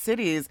some of these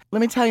cities?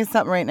 Let me tell you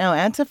something right now.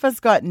 Antifa's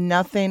got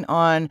nothing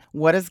on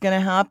what is going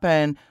to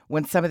happen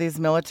when some of these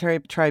military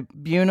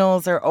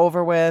tribunals are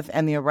over with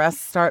and the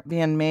arrests start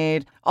being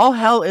made. All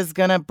hell is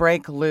going to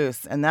break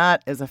loose, and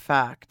that is a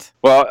fact.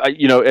 Well,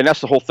 and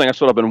that's the whole thing.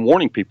 That's what I've been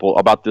warning people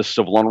about this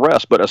civil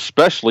unrest, but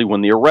especially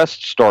when the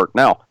arrests start.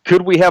 Now,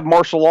 could we have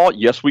martial law?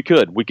 Yes, we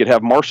could. We could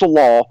have martial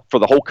law for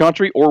the whole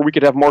country, or we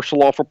could have martial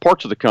law for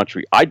parts of the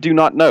country. I do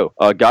not know.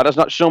 God has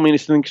not shown me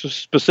anything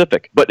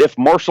specific. But if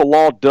martial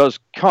law does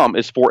come,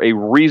 it's for a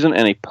reason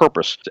and a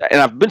purpose. And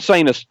I've been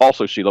saying this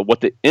also, Sheila. What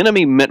the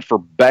enemy meant for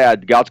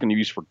bad, God's going to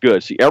use for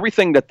good. See,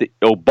 everything that the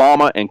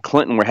Obama and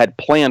Clinton had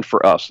planned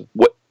for us,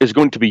 what is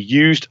going to be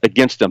used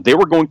against them. They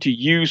were going to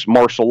use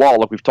martial law,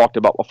 like we've talked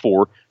about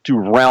before, to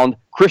round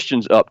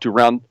Christians up, to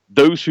round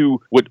those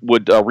who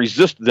would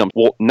resist them.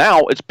 Well,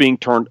 now it's being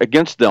turned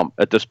against them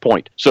at this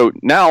point. So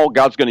now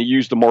God's going to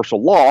use the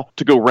martial law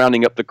to go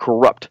rounding up the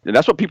corrupt. And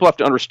that's what people have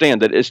to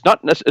understand, that it's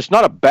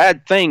not a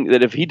bad thing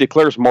that if he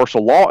declares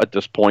martial law at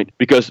this point,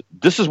 because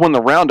this is when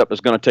the roundup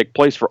is going to take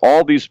place for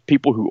all these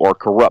people who are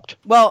corrupt.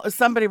 Well,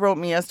 somebody wrote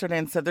me yesterday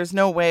and said there's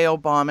no way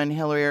Obama and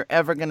Hillary are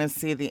ever going to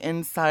see the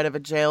inside of a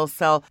jail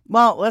cell.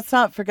 Well, let's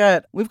not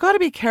forget, we've got to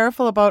be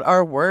careful about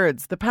our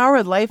words. The power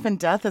of life and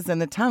death is in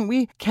the tongue.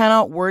 We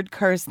cannot word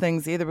curse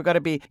things either. We've got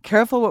to be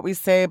careful what we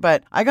say,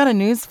 but I got a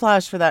news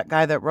flash for that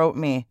guy that wrote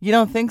me. You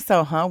don't think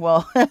so, huh?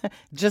 Well,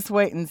 just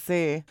wait and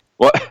see.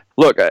 Well,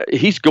 look,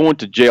 he's going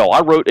to jail.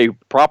 I wrote a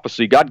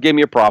prophecy. God gave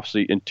me a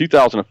prophecy in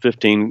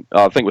 2015.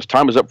 I think it was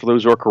Time Is Up for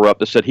Those Who Are Corrupt,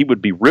 that said he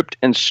would be ripped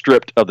and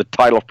stripped of the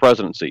title of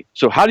presidency.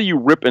 So how do you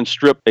rip and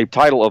strip a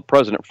title of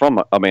president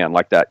from a man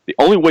like that? The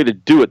only way to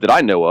do it that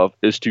I know of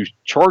is to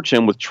charge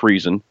him with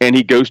treason, and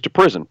he goes to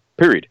prison.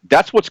 Period.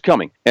 That's what's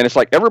coming. And it's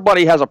like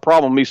everybody has a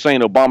problem with me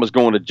saying Obama's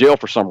going to jail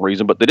for some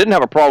reason, but they didn't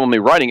have a problem with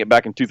me writing it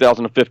back in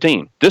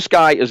 2015. This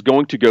guy is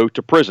going to go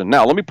to prison.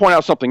 Now, let me point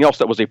out something else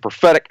that was a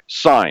prophetic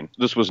sign.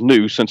 This was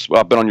new since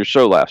I've been on your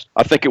show last.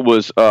 I think it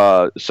was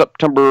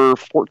September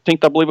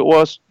 14th, I believe it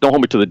was. Don't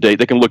hold me to the date.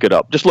 They can look it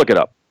up. Just look it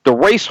up. The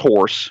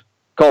racehorse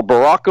called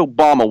Barack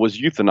Obama was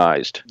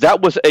euthanized.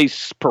 That was a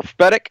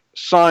prophetic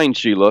sign,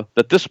 Sheila,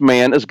 that this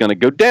man is going to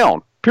go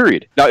down.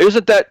 Period. Now,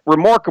 isn't that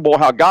remarkable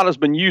how God has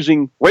been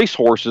using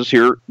racehorses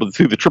here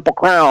through the Triple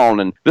Crown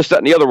and this, that,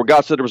 and the other, where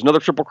God said there was another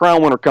Triple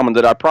Crown winner coming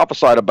that I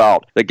prophesied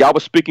about, that God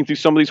was speaking through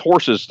some of these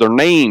horses, their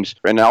names,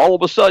 and now all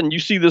of a sudden you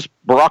see this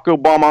Barack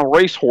Obama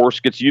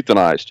racehorse gets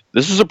euthanized.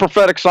 This is a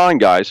prophetic sign,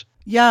 guys.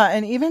 Yeah,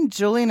 and even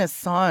Julian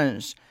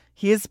Assange,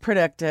 he's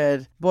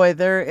predicted,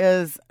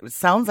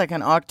 sounds like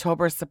an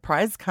October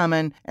surprise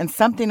coming, and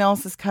something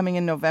else is coming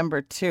in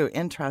November too.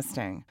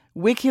 Interesting.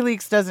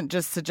 WikiLeaks doesn't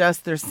just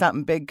suggest there's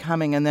something big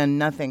coming and then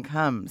nothing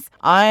comes.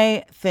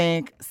 I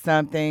think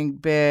something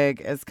big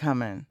is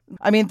coming.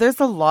 I mean, there's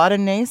a lot of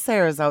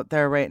naysayers out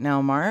there right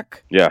now,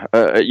 Mark. Yeah.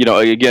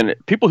 Again,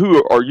 people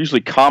who are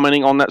usually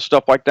commenting on that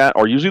stuff like that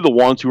are usually the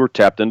ones who are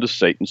tapped into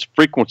Satan's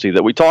frequency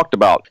that we talked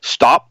about.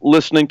 Stop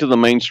listening to the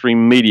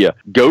mainstream media.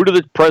 Go to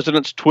the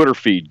president's Twitter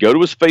feed. Go to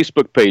his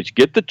Facebook page.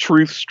 Get the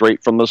truth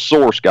straight from the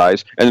source,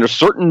 guys. And there's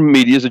certain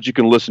medias that you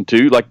can listen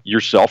to, like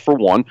yourself for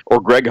one, or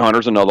Greg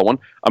Hunter's another one.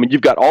 I mean,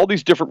 you've got all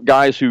these different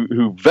guys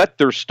who vet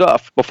their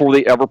stuff before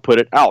they ever put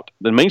it out.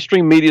 The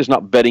mainstream media is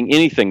not vetting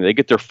anything. They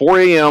get their 4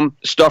 a.m.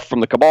 stuff from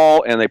the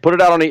cabal, and they put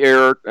it out on the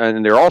air,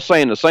 and they're all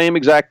saying the same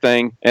exact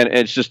thing. And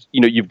it's just,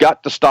 you've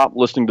got to stop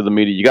listening to the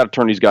media. You got to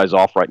turn these guys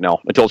off right now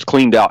until it's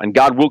cleaned out. And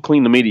God will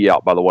clean the media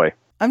out, by the way.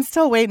 I'm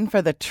still waiting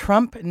for the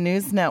Trump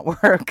News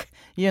Network.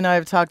 You and I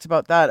have talked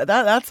about that.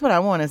 That's what I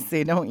want to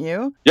see, don't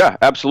you? Yeah,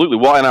 absolutely.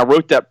 Well, and I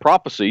wrote that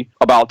prophecy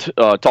about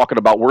talking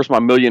about where's my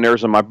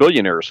millionaires and my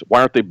billionaires? Why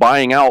aren't they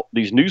buying out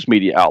these news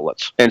media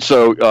outlets? And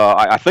so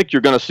I think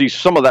you're going to see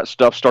some of that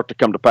stuff start to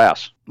come to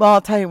pass. Well,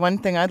 I'll tell you one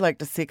thing I'd like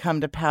to see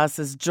come to pass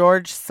is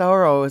George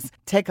Soros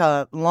take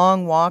a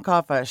long walk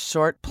off a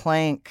short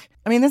plank.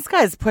 I mean, this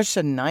guy's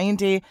pushing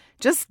 90.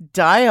 Just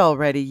die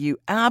already, you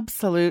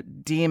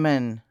absolute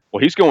demon. Well,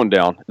 he's going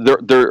down.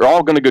 They're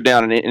all going to go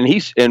down,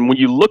 and when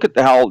you look at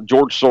how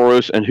George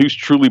Soros and who's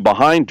truly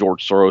behind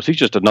George Soros, he's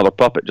just another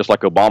puppet, just like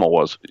Obama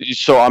was.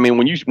 So, I mean,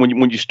 when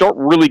you start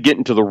really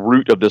getting to the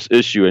root of this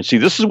issue, and see,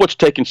 this is what's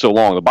taking so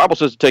long. The Bible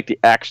says to take the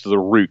axe to the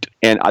root,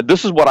 and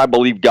this is what I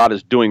believe God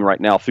is doing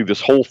right now through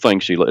this whole thing,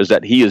 Sheila, is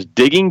that He is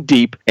digging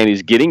deep and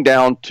He's getting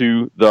down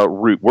to the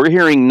root. We're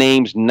hearing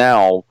names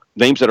now.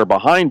 Names that are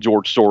behind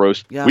George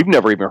Soros, we've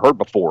never even heard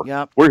before.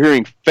 Yep. We're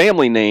hearing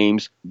family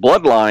names,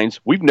 bloodlines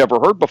we've never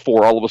heard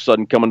before all of a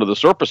sudden coming to the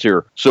surface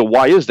here. So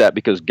why is that?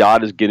 Because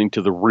God is getting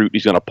to the root.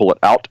 He's going to pull it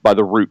out by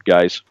the root,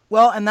 guys.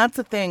 Well, and that's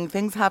the thing.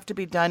 Things have to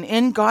be done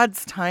in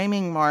God's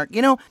timing, Mark.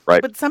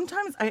 Right. But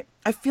sometimes I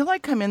feel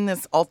like I'm in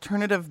this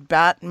alternative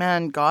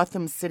Batman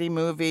Gotham City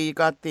movie. You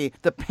got the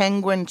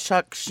Penguin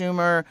Chuck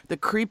Schumer, the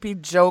creepy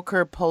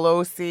Joker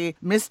Pelosi,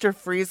 Mr.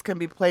 Freeze can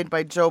be played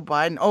by Joe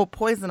Biden. Oh,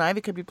 Poison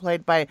Ivy could be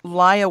played by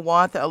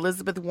Hiawatha,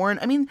 Elizabeth Warren.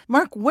 I mean,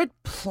 Mark, what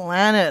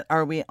planet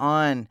are we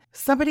on?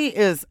 Somebody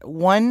is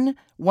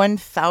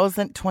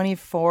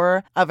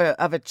 1,024 of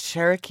a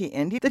Cherokee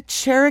Indian. The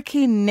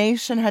Cherokee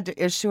Nation had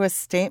to issue a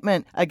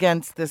statement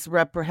against this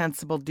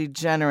reprehensible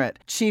degenerate.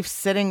 Chief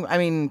Spreading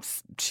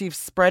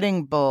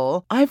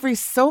Bull. Ivory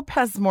Soap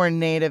has more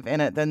Native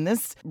in it than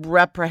this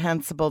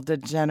reprehensible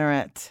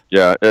degenerate.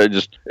 Yeah,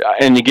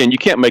 and again, you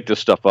can't make this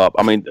stuff up.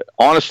 I mean,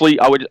 honestly,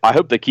 I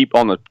hope they keep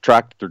on the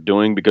track that they're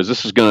doing, because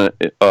this is going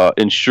to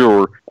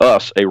ensure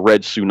us a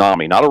red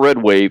tsunami, not a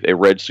red wave, a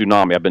red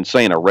tsunami. I've been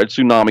saying a red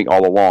tsunami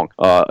all along.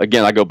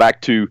 Again, I go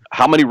back to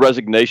how many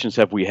resignations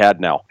have we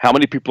had now? How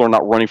many people are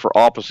not running for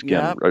office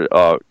again?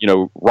 Yep.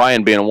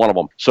 Ryan being one of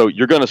them. So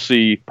you're going to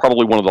see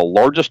probably one of the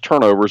largest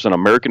turnovers in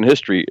American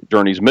history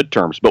during these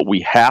midterms. But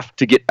we have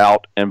to get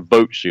out and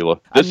vote, Sheila.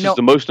 This is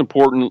the most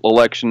important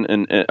election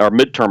in our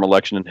midterm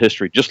election in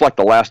history, just like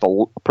the last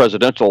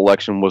presidential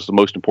election was the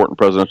most important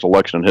presidential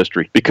election in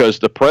history, because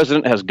the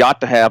president has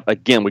got to have,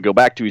 again, we go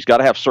back to, he's got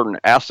to have certain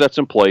assets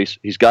in place.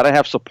 He's got to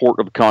have support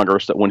of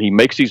Congress, that when he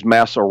makes these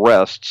mass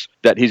arrests,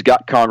 that he's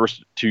got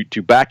Congress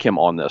to back him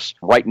on this.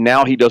 Right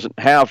now, he doesn't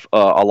have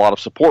a lot of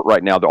support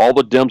right now. All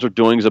the Dems are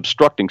doing is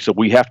obstructing, so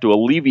we have to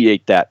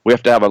alleviate that. We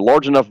have to have a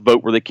large enough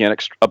vote where they can't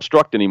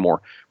obstruct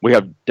anymore. We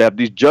have to have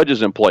these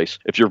judges in place.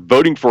 If you're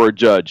voting for a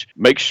judge,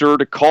 make sure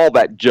to call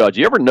that judge.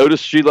 You ever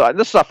notice, Sheila,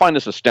 I find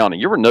this astounding.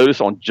 You ever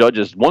notice on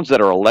judges, ones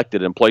that are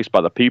elected in place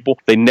by the people,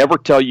 they never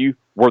tell you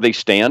where they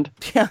stand?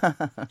 You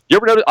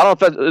ever notice? I don't know if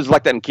that is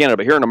like that in Canada,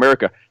 but here in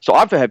America. So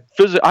I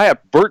have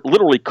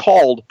literally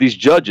called these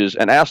judges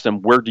and asked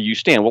them, where do you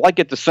stand? Well, I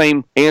get the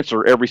same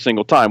answer every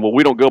single time. Well,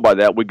 we don't go by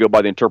that. We go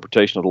by the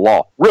interpretation of the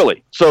law.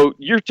 Really? So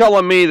you're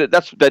telling me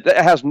that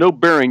has no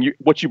bearing,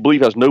 what you believe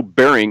has no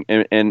bearing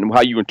in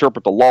how you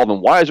interpret the law?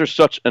 Then why is there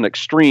such an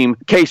extreme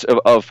case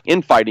of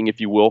infighting,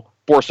 if you will,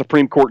 for a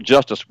Supreme Court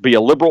justice, be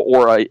a liberal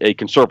or a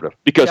conservative?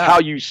 Because how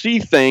you see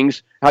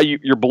things,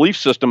 your belief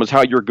system is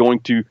how you're going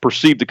to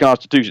perceive the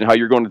Constitution, how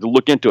you're going to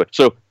look into it.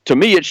 So to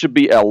me, it should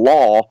be a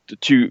law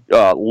to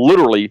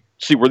literally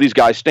see where these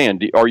guys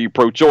stand. Are you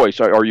pro-choice?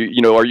 Are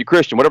you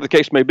Christian? Whatever the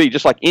case may be,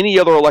 just like any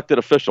other elected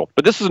official.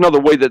 But this is another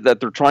way that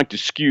they're trying to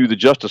skew the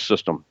justice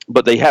system.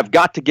 But they have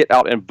got to get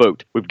out and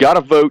vote. We've got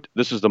to vote.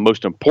 This is the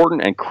most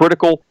important and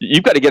critical.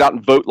 You've got to get out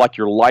and vote like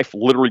your life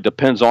literally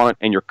depends on it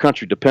and your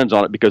country depends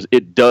on it, because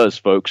it does,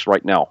 folks,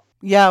 right now.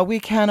 Yeah, we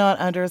cannot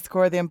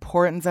underscore the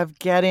importance of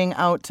getting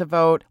out to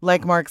vote.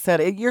 Like Mark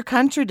said, your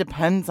country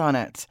depends on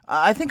it.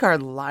 I think our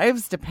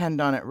lives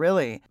depend on it,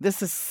 really.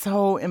 This is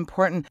so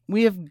important.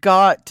 We have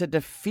got to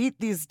defeat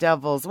these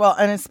devils. Well,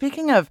 and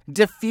speaking of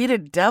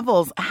defeated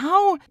devils,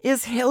 how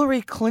is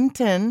Hillary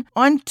Clinton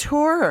on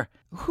tour?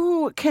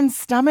 Who can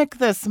stomach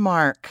this,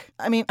 Mark?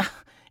 I mean,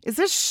 is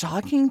this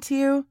shocking to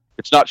you?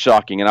 It's not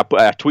shocking, and I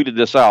tweeted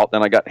this out,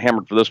 and I got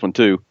hammered for this one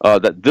too,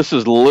 that this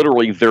is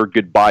literally their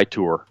goodbye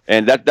tour.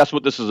 And that's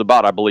what this is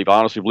about, I believe. I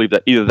honestly believe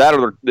that either that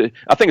or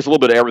I think it's a little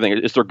bit of everything.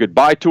 It's their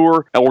goodbye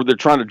tour, or they're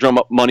trying to drum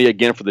up money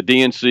again for the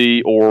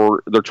DNC,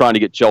 or they're trying to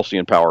get Chelsea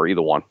in power,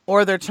 either one.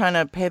 Or they're trying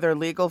to pay their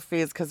legal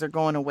fees because they're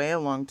going away a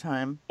long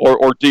time.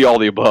 Or D, all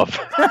the above.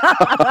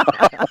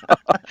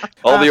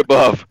 All the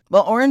above.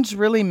 Well, orange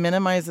really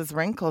minimizes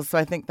wrinkles, so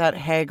I think that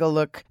hag will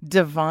look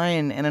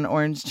divine in an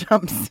orange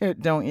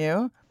jumpsuit, don't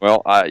you?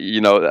 Well,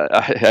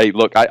 hey,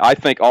 look, I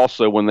think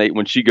also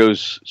when she's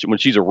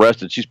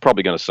arrested, she's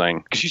probably going to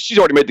sing, because she's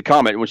already made the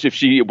comment. If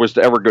she was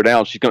to ever go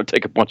down, she's going to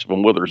take a bunch of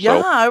them with her.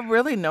 Yeah, I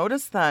really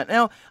noticed that.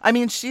 Now, I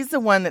mean, she's the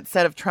one that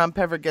said if Trump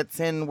ever gets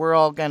in, we're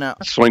all going to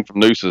swing from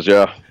nooses.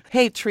 Yeah.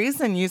 Hey,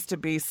 treason used to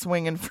be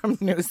swinging from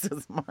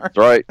nooses, Mark. That's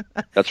right.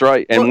 That's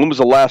right. And when was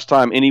the last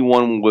time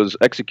anyone was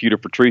executed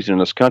for treason in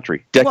this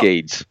country?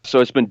 Decades.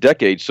 So it's been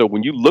decades. So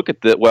when you look at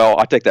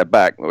I take that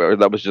back.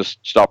 That was just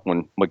stopped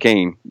when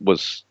McCain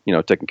was,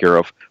 taken care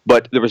of.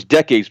 But there was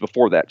decades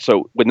before that.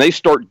 So when they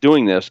start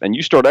doing this and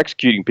you start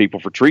executing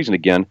people for treason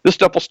again, this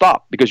stuff will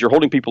stop, because you're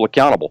holding people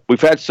accountable. We've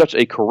had such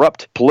a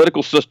corrupt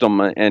political system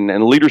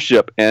and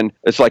leadership. And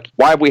it's like,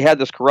 why have we had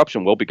this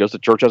corruption? Well, because the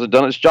church hasn't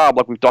done its job,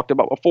 like we've talked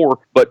about before.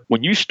 But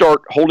when you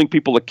start holding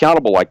people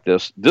accountable like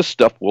this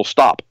stuff will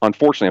stop,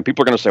 unfortunately. And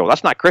people are going to say, well,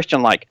 that's not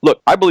Christian-like.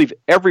 Look, I believe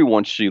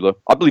everyone, Sheila,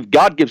 I believe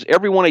God gives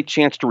everyone a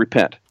chance to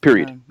repent,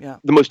 period. Yeah.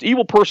 The most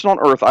evil person on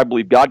earth, I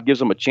believe God gives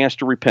them a chance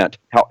to repent.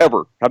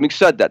 However, having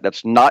said that,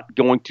 that's not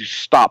going to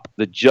stop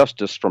the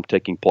justice from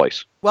taking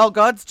place. Well,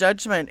 God's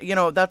judgment,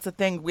 that's the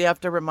thing we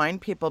have to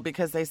remind people,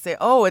 because they say,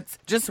 oh, it's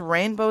just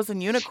rainbows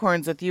and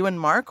unicorns with you and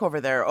Mark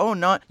over there. Oh,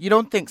 you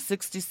don't think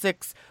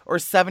 66 or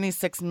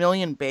 76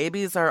 million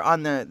babies are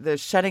on the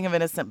shedding of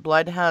innocent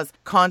blood has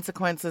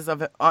consequences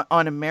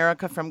on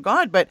America from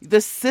God. But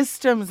the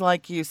systems,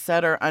 like you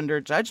said, are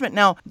under judgment.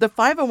 Now, the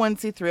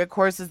 501c3, of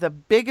course, is the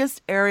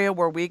biggest area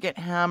where we get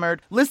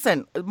hammered.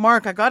 Listen,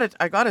 Mark, I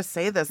gotta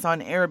say this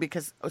on air,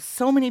 because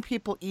so many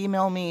people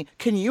email me,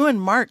 can you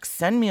and Mark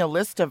send me a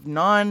list of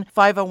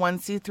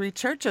non-501c3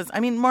 churches? I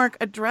mean, Mark,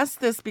 address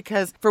this,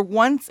 because for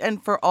once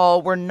and for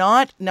all, we're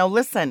not, now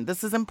listen,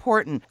 this is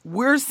important.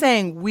 We're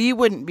saying we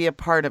wouldn't be a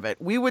part of it.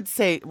 We would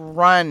say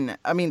run.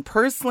 I mean,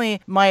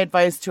 personally, my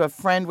advice to a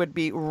friend would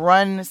be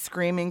run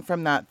screaming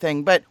from that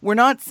thing. But we're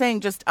not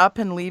saying just up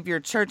and leave your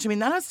church. I mean,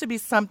 that has to be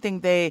something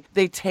they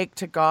take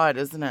to God,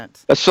 isn't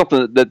it? That's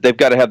something that they've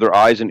got to have their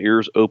eyes and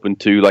ears open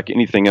to, like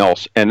anything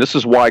else. And this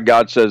is why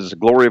God says it's the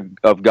glory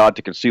of God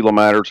to conceal a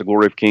matter. It's the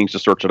glory of kings to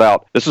search it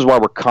out. This is why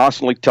we're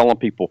constantly telling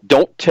people,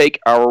 don't take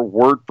our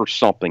word for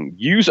something.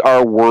 Use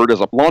our word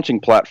as a launching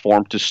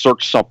platform to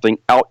search something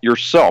out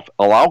yourself.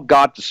 Allow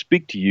God to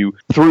speak to you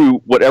through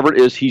whatever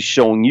it is he's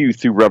showing you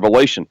through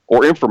revelation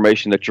or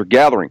information that you're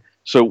gathering.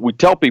 So we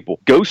tell people,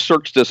 go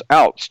search this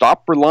out.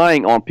 Stop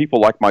relying on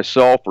people like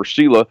myself or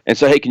Sheila and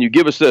say, hey, can you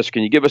give us this?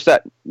 Can you give us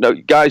that? No,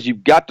 guys,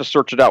 you've got to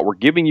search it out. We're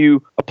giving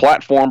you a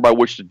platform by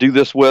which to do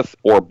this with,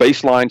 or a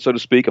baseline, so to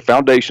speak, a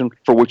foundation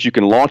for which you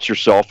can launch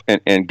yourself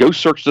and go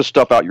search this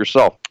stuff out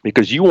yourself.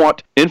 Because you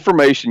want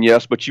information,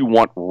 yes, but you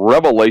want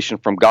revelation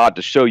from God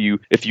to show you,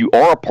 if you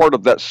are a part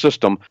of that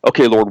system,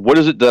 okay, Lord, what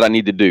is it that I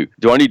need to do?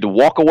 Do I need to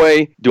walk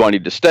away? Do I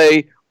need to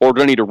stay? Or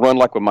do I need to run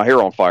like with my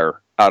hair on fire?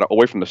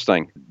 Away from this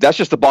thing. That's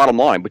just the bottom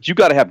line. But you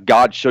got to have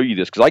God show you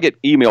this, because I get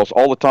emails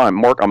all the time.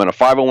 Mark, I'm in a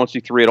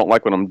 501c3. I don't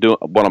like what I'm doing,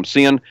 what I'm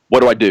seeing.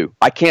 What do I do?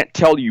 I can't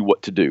tell you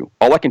what to do.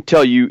 All I can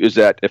tell you is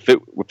that if it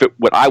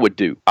what I would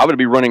do, I would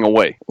be running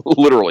away,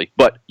 literally.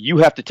 But you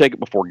have to take it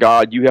before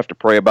God. You have to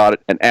pray about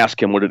it and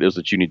ask him what it is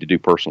that you need to do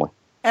personally.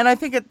 And I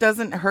think it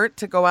doesn't hurt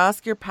to go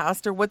ask your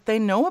pastor what they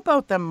know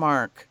about them,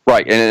 Mark.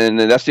 Right, and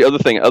that's the other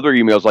thing. Other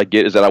emails I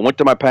get is that I went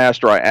to my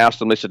pastor, I asked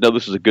them, they said, no,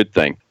 this is a good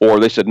thing. Or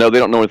they said, no, they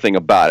don't know anything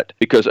about it.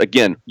 Because,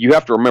 again, you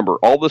have to remember,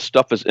 all this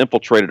stuff has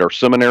infiltrated our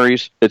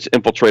seminaries, it's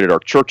infiltrated our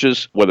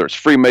churches, whether it's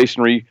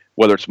Freemasonry,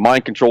 whether it's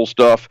mind control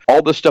stuff,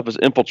 all this stuff is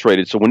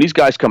infiltrated. So when these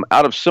guys come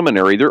out of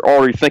seminary, they're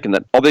already thinking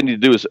that all they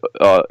need to do is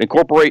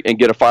incorporate and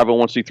get a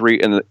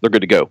 501c3, and they're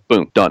good to go.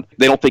 Boom, done.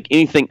 They don't think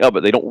anything of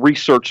it. They don't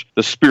research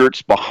the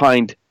spirits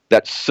behind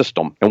that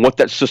system and what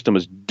that system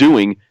is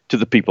doing to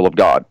the people of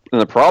God.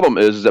 And the problem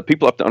is that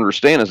people have to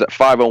understand is that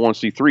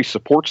 501c3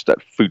 supports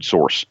that food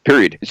source,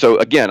 period. So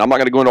again, I'm not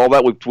going to go into all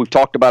that. We've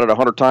talked about it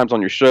 100 times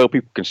on your show.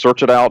 People can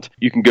search it out.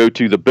 You can go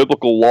to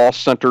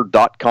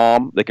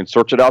thebiblicallawcenter.com. They can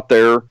search it out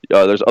there.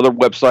 There's other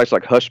websites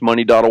like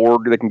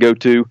hushmoney.org they can go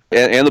to,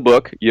 and the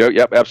book.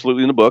 Yep,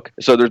 absolutely in the book.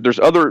 So there's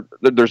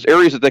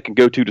areas that they can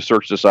go to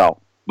search this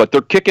out. But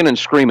they're kicking and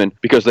screaming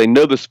because they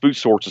know this food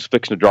source is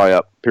fixing to dry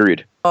up,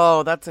 period.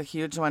 Oh, that's a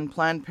huge one.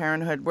 Planned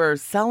Parenthood. We're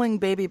selling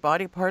baby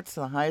body parts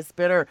to the highest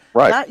bidder.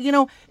 Right. That,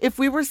 if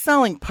we were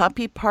selling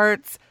puppy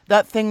parts,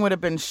 that thing would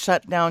have been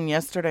shut down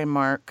yesterday,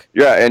 Mark.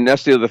 Yeah, and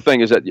that's the other thing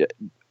is that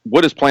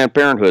what is Planned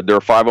Parenthood? They're a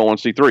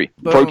 501c3.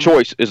 Boom.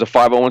 Pro-choice is a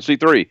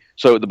 501c3.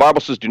 So the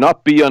Bible says, do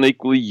not be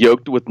unequally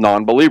yoked with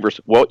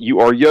non-believers. Well, you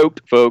are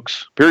yoked,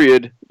 folks,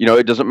 period.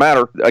 It doesn't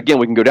matter. Again,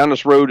 we can go down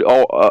this road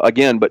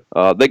again, but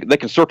they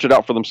can search it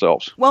out for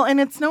themselves. Well,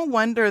 and it's no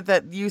wonder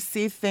that you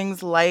see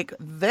things like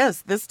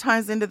this. This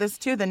ties into this,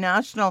 too. The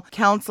National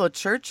Council of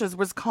Churches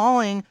was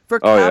calling for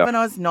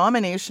Kavanaugh's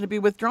nomination to be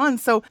withdrawn.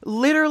 So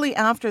literally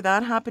after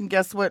that happened,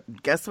 guess what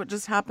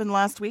just happened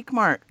last week,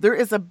 Mark? There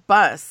is a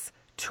bus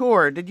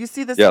tour. Did you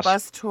see this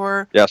bus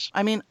tour? Yes.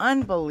 I mean,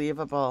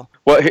 unbelievable.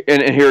 Well,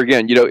 and here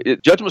again,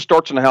 judgment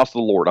starts in the house of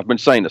the Lord. I've been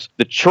saying this.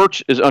 The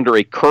church is under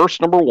a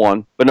curse, number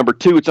one, but number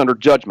two, it's under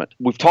judgment.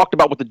 We've talked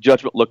about what the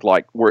judgment looked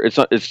like, where it's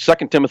 2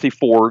 Timothy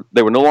 4.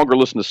 They were no longer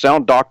listening to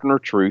sound doctrine or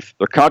truth.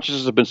 Their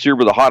consciences have been seared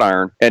with a hot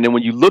iron. And then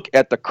when you look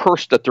at the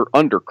curse that they're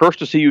under,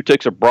 cursed is he who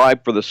takes a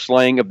bribe for the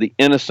slaying of the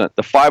innocent.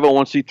 The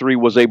 501c3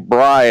 was a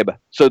bribe.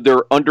 So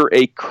they're under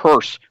a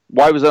curse.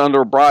 Why was that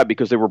under a bribe?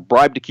 Because they were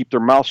bribed to keep their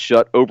mouth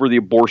shut over the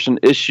abortion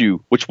issue,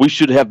 which we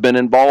should have been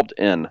involved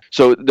in.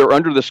 So they're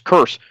under this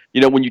curse.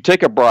 When you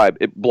take a bribe,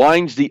 it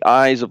blinds the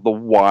eyes of the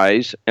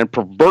wise and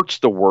perverts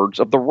the words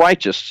of the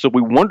righteous. So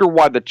we wonder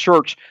why the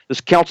church,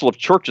 this council of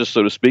churches,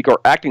 so to speak, are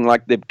acting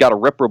like they've got a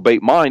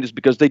reprobate mind is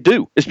because they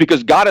do. It's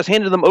because God has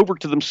handed them over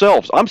to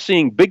themselves. I'm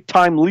seeing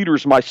big-time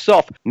leaders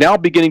myself now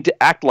beginning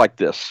to act like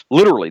this,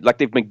 literally, like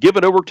they've been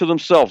given over to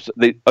themselves.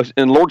 And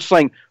the Lord's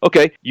saying,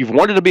 okay, you've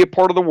wanted to be a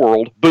part of the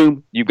world.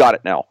 Boom, you got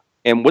it now.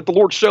 And what the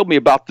Lord showed me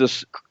about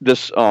this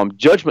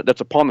judgment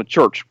that's upon the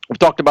church, we've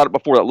talked about it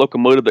before, that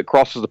locomotive that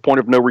crosses the point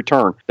of no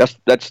return.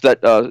 That's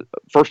that 1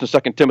 and 2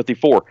 Timothy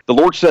 4. The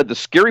Lord said the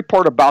scary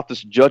part about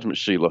this judgment,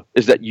 Sheila,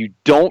 is that you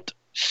don't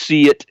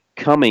see it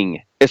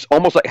coming. It's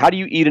almost like, how do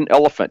you eat an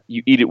elephant?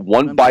 You eat it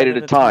one bite at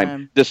a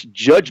time. This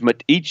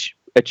judgment, each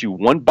at you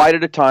one bite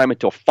at a time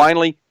until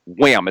finally,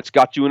 wham, it's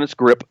got you in its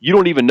grip. You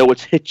don't even know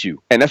it's hit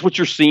you. And that's what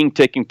you're seeing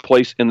taking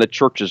place in the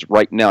churches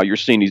right now. You're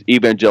seeing these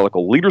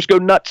evangelical leaders go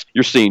nuts.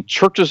 You're seeing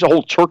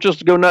whole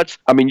churches go nuts.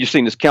 I mean, you're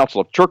seeing this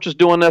council of churches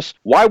doing this.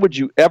 Why would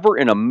you ever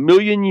in a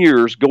million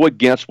years go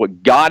against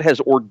what God has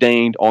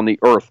ordained on the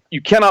earth?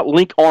 You cannot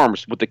link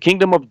arms with the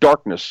kingdom of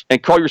darkness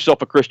and call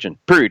yourself a Christian.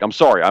 Period. I'm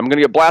sorry. I'm going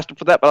to get blasted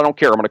for that, but I don't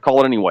care. I'm going to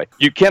call it anyway.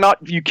 You cannot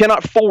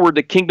forward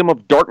the kingdom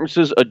of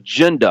darkness's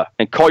agenda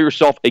and call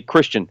yourself a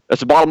Christian.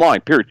 That's the bottom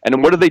line. Period. And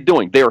then what are they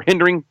doing? They are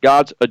hindering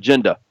God's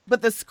agenda.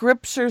 But the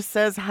scripture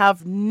says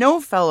have no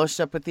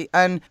fellowship with the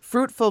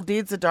unfruitful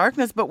deeds of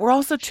darkness, but we're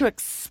also to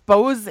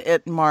expose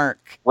it,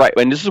 Mark. Right.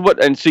 And this is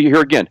and see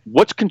here again,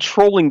 what's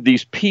controlling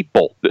these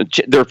people?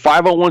 They're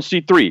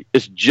 501c3.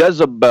 It's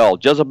Jezebel.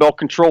 Jezebel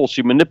controls.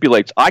 She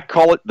manipulates. I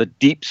call it the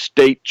deep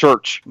state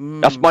church.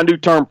 That's my new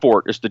term for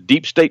it. It's the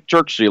deep state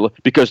church, Sheila,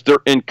 because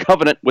they're in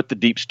covenant with the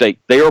deep state.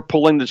 They are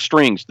pulling the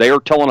strings. They are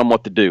telling them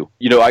what to do.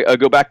 You know, I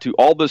go back to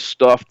all this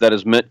stuff that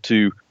is meant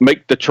to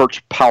make the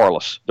church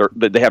powerless.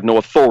 They have no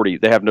authority.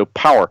 They have no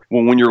power.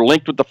 When you're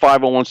linked with the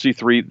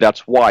 501c3,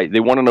 that's why. They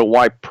want to know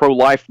why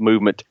pro-life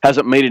movement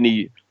hasn't made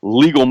any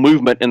legal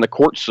movement in the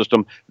court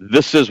system.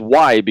 This is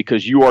why,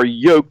 because you are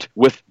yoked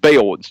with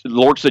Baal. The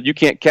Lord said you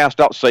can't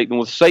cast out Satan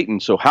with Satan.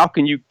 So how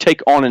can you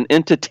take on an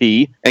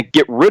entity and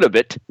get rid of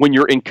it when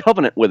you're in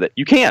covenant with it?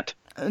 You can't.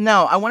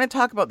 Now, I want to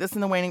talk about this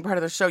in the waning part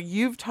of the show.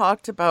 You've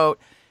talked about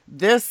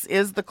this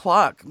is the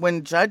clock.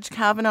 When Judge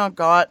Kavanaugh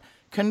got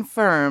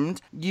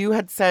confirmed, you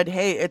had said,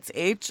 hey, it's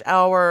H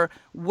hour.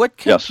 What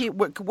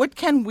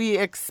can we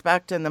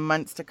expect in the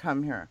months to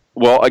come here?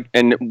 Well,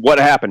 and what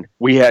happened?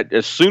 We had,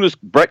 as soon as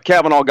Brett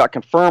Kavanaugh got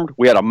confirmed,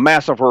 we had a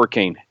massive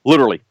hurricane.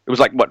 Literally. It was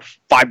like,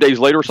 5 days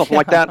later or something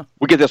like that?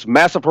 We get this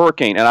massive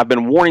hurricane, and I've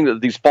been warning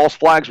that these false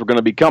flags were going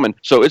to be coming.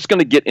 So it's going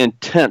to get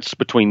intense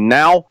between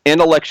now and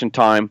election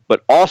time,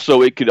 but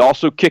also it could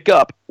also kick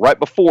up right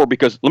before,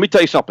 because let me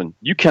tell you something.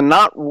 You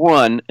cannot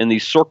run in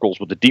these circles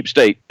with the deep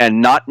state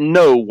and not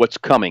know what's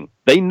coming.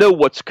 They know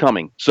what's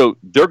coming. So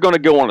they're going to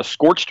go on a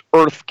scorched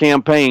earth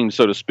campaign,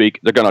 so to speak.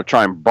 They're going to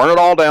try and burn it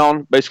all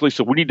down, basically.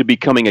 So we need to be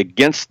coming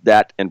against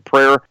that in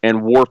prayer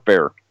and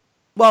warfare.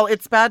 Well,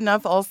 it's bad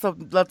enough. Also,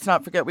 let's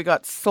not forget we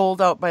got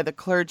sold out by the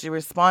clergy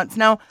response.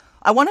 Now,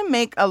 I want to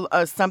make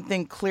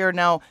something clear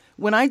now.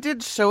 When I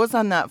did shows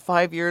on that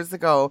 5 years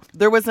ago,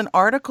 there was an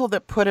article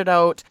that put it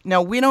out.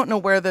 Now, we don't know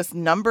where this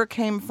number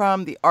came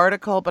from, the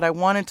article, but I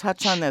want to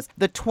touch on this.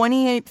 The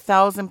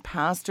 28,000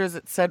 pastors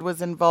it said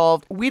was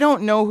involved. We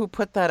don't know who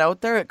put that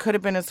out there. It could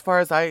have been, as far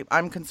as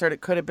I'm concerned,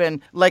 it could have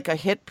been like a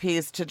hit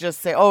piece to just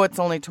say, oh, it's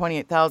only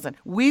 28,000.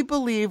 We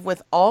believe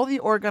with all the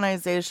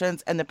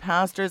organizations and the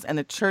pastors and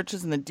the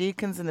churches and the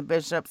deacons and the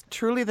bishops,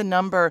 truly the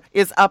number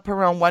is up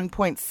around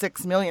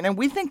 1.6 million. And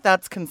we think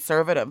that's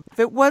conservative. If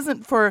it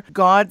wasn't for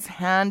God's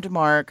hand,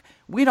 Mark,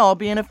 we'd all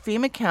be in a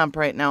FEMA camp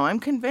right now. I'm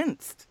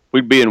convinced.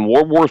 We'd be in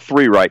World War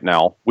III right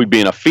now. We'd be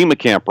in a FEMA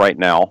camp right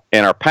now,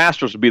 and our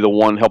pastors would be the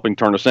one helping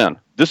turn us in.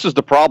 This is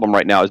the problem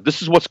right now.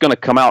 This is what's going to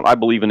come out, I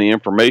believe, in the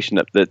information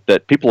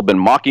that people have been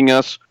mocking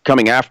us,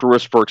 coming after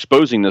us for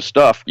exposing this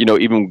stuff. You know,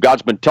 even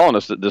God's been telling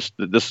us that this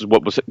is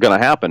what was going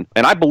to happen.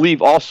 And I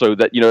believe also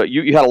that, you know,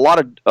 you had a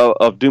lot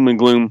of doom and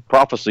gloom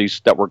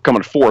prophecies that were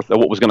coming forth of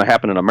what was going to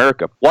happen in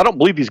America. Well, I don't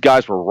believe these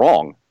guys were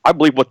wrong. I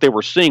believe what they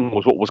were seeing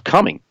was what was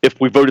coming if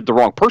we voted the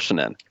wrong person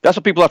in. That's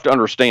what people have to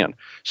understand.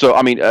 So,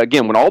 I mean,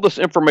 again, when all this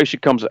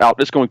information comes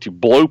out, it's going to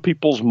blow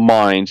people's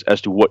minds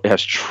as to what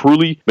has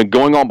truly been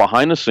going on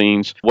behind the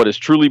scenes, what has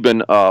truly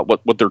been,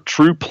 what their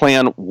true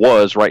plan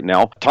was right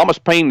now. Thomas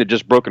Paine had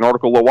just broke an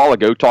article a while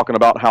ago talking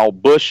about how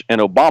Bush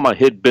and Obama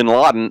hid bin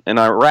Laden in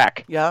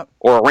Iraq. Yeah.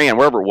 Or Iran,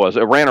 wherever it was,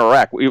 Iran or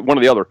Iraq, one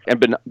or the other,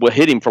 and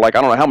hit him for like,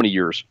 I don't know how many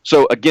years.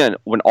 So again,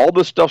 when all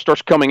this stuff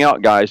starts coming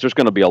out, guys, there's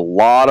going to be a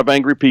lot of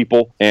angry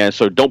people. And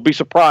so don't be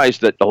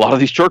surprised that a lot of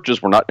these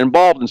churches were not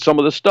involved in some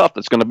of this stuff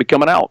that's going to be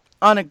coming out.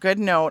 On a good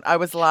note, I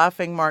was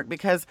laughing, Mark,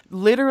 because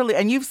literally,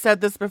 and you've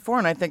said this before,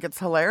 and I think it's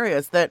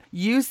hilarious, that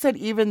you said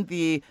even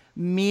the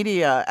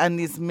media and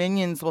these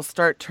minions will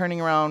start turning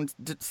around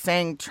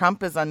saying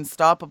Trump is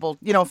unstoppable.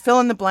 You know, fill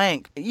in the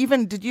blank.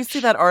 Even, did you see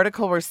that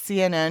article where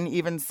CNN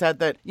even said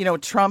that, you know,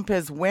 Trump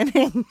is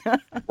winning?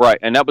 Right,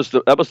 and that was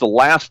the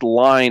last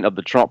line of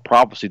the Trump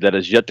prophecy that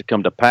has yet to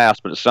come to pass,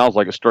 but it sounds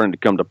like it's starting to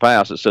come to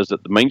pass. It says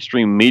that the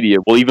mainstream media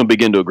will even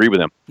begin to agree with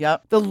him.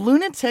 Yep. The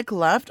lunatic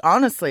left,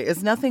 honestly,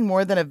 is nothing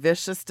more than a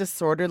vicious,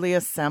 disorderly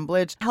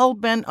assemblage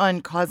hell-bent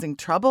on causing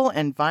trouble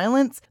and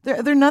violence.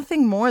 They're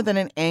nothing more than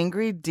an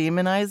angry,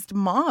 demonized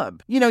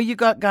mob. You know, you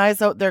got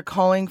guys out there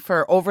calling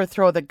for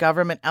overthrow of the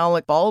government.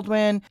 Alec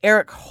Baldwin,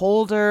 Eric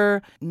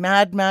Holder,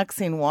 Mad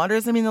Maxine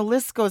Waters. I mean, the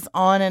list goes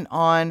on and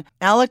on.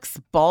 Alex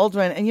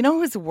Baldwin, and you know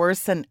who's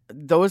worse than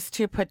those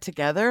two put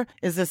together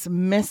is this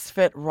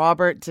misfit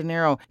Robert De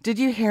Niro. Did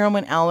you hear him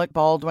when Alec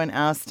Baldwin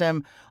asked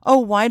him, oh,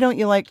 why don't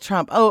you like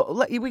Trump?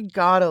 Oh, we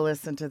gotta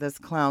listen to this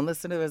clown.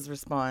 Listen to his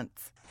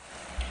response.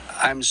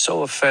 I'm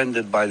so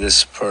offended by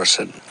this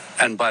person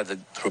and by the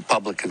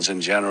Republicans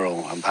in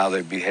general and how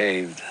they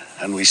behaved.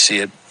 And we see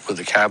it with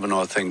the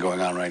Kavanaugh thing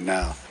going on right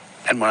now.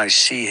 And when I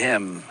see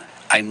him,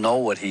 I know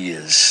what he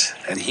is,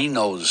 and he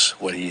knows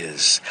what he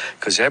is.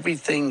 Because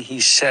everything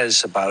he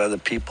says about other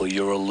people,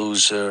 you're a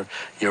loser,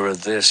 you're a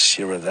this,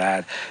 you're a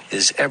that,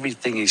 is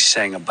everything he's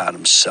saying about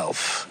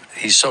himself.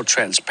 He's so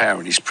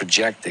transparent, he's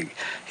projecting.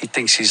 He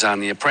thinks he's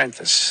on The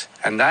Apprentice.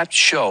 And that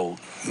show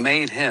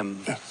made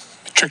him...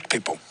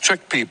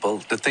 Tricked people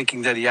to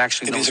thinking that he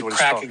actually knows what he's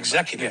talking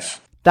executive. about.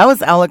 Yeah. That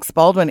was Alex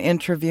Baldwin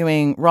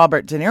interviewing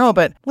Robert De Niro,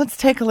 but let's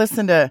take a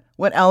listen to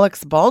what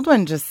Alex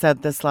Baldwin just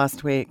said this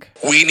last week.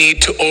 We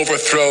need to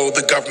overthrow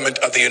the government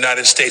of the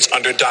United States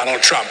under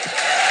Donald Trump.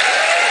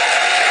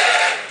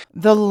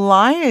 The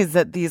lies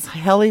that these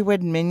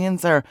Hollywood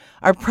minions are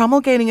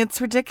promulgating,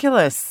 it's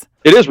ridiculous.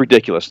 It is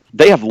ridiculous.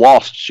 They have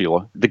lost,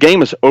 Sheila. The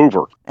game is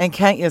over. And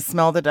can't you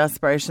smell the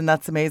desperation?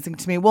 That's amazing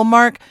to me. Well,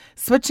 Mark,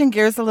 switching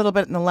gears a little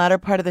bit in the latter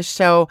part of the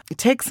show,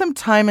 take some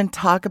time and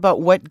talk about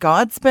what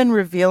God's been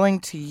revealing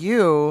to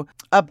you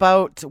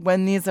about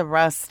when these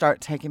arrests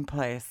start taking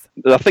place.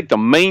 I think the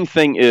main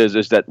thing is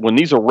that when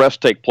these arrests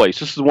take place,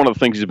 this is one of the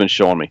things he's been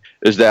showing me,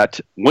 is that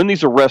when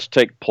these arrests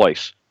take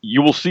place,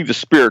 you will see the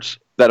spirits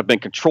that have been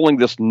controlling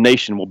this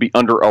nation will be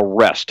under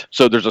arrest.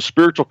 So there's a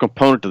spiritual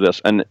component to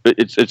this, and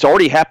it's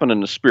already happened in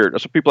the spirit.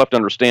 That's what people have to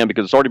understand,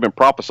 because it's already been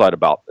prophesied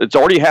about. It's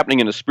already happening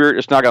in the spirit.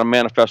 It's not going to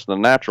manifest in the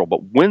natural.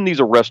 But when these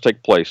arrests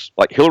take place,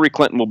 like Hillary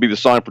Clinton will be the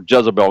sign for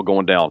Jezebel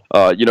going down.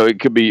 It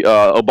could be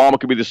Obama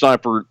could be the sign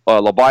for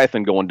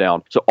Leviathan going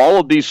down. So all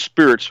of these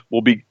spirits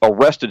will be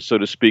arrested, so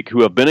to speak,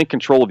 who have been in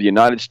control of the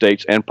United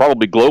States and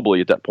probably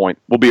globally at that point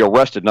will be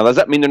arrested. Now, does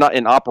that mean they're not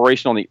in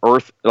operation on the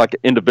earth like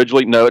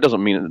individually? No, it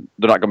doesn't mean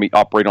they're not going to be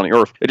operating on the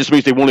earth. It just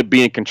means they won't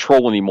be in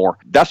control anymore.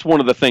 That's one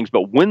of the things.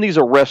 But when these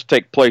arrests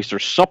take place,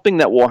 there's something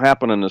that will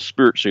happen in the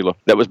spirit, Sheila,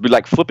 that would be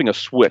like flipping a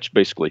switch,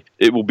 basically.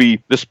 It will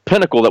be this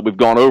pinnacle that we've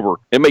gone over.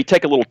 It may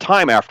take a little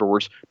time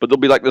afterwards, but there'll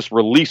be like this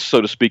release,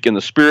 so to speak, in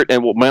the spirit,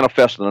 and will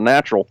manifest in the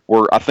natural,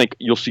 where I think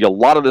you'll see a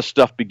lot of this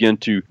stuff begin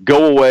to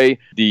go away.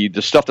 The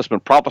stuff that's been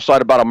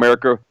prophesied about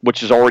America,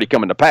 which is already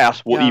coming to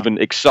pass, will even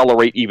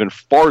accelerate even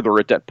farther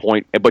at that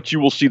point. But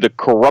you will see the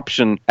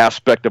corruption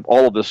aspect of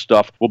all of this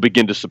stuff will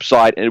begin to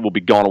subside, and it will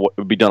be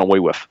done away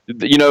with.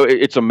 You know,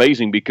 it's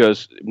amazing,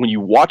 because when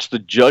you watch the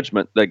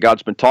judgment that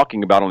God's been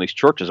talking about on these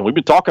churches, and we've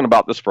been talking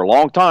about this for a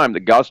long time,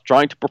 that God's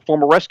trying to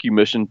perform a rescue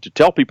mission to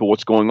tell people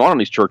what's going on in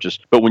these churches.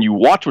 But when you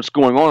watch what's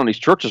going on in these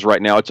churches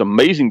right now, it's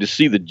amazing to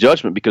see the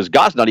judgment, because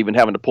God's not even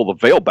having to pull the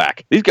veil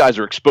back. These guys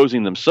are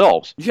exposing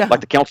themselves. Yeah.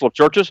 Like the Council of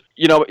Churches,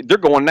 you know, they're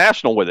going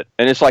national with it.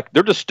 And it's like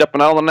they're just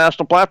stepping out on the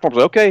national platforms.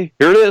 Like, okay,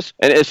 here it is.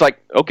 And it's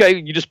like, okay,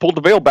 you just pulled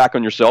the veil back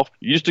on yourself.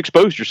 You just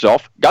exposed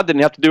yourself. God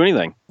didn't have to do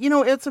anything. You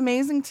know, it's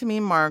amazing to me,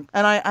 Mark,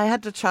 and I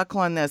had to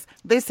chuckle on this.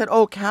 They said,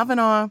 oh,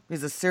 Kavanaugh,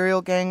 he's a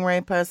serial gang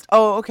rapist.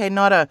 Oh, okay,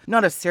 not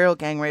a serial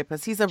gang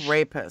rapist. He's a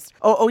rapist.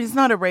 Oh, he's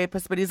not a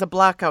rapist, but he's a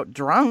blackout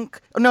drunk.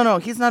 No,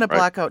 he's not a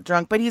blackout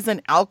drunk, but he's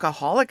an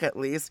alcoholic at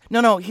least.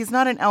 No, he's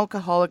not an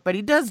alcoholic, but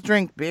he does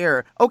drink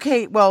beer.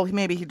 Okay, well,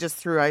 maybe he just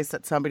threw ice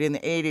at somebody in the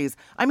 80s.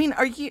 I mean,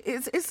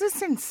 is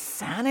this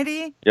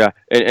insanity? Yeah,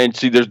 and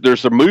see,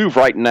 there's a move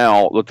right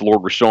now that the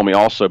Lord was showing me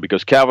also,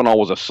 because Kavanaugh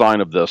was a sign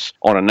of this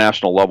on a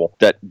national level,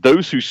 that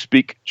those who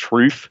speak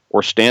truth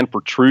or stand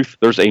for truth,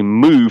 there's a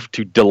move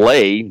to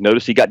delay.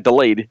 Notice he got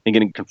delayed in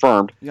getting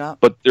confirmed. Yeah.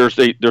 But there's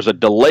a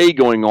delay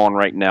going on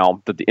right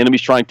now that the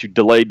enemy's trying to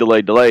delay.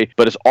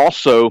 But it's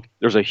also,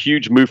 there's a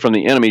huge move from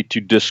the enemy to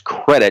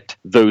discredit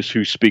those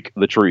who speak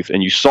the truth.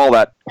 And you saw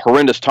that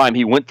horrendous time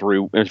he went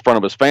through in front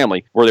of his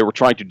family, where they were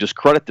trying to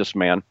discredit this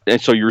man. And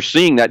so you're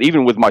seeing that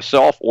even with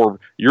myself or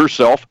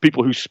yourself,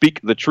 people who speak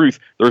the truth,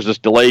 there's this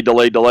delay,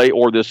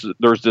 or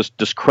there's this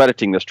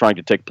discrediting that's trying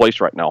to take place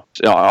right now.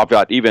 I've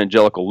got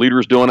evangelical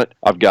leaders doing it.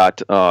 I've got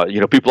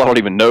people I don't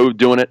even know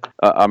doing it.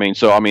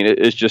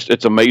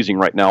 It's amazing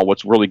right now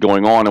what's really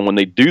going on. And when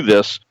they do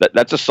this,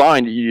 that's a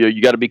sign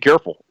you got to be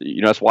careful.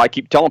 That's why I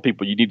keep telling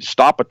people you need to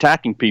stop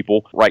attacking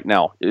people right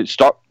now. We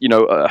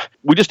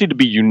just need to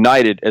be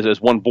united as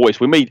one voice.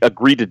 We may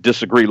agree to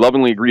disagree,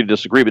 lovingly agree to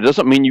disagree, but it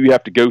doesn't mean you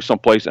have to go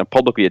someplace and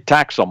publicly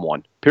attack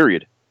someone,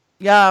 period.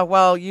 Yeah,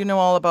 well, you know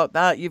all about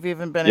that. You've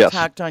even been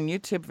attacked on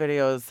YouTube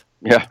videos.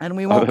 Yeah. And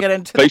we won't get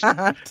into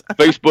that.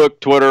 Facebook,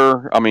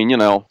 Twitter,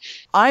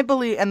 I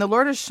believe, and the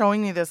Lord is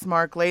showing me this,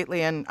 Mark,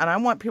 lately, and I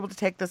want people to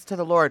take this to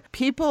the Lord.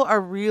 People are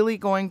really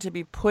going to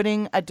be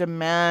putting a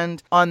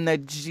demand on the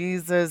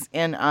Jesus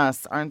in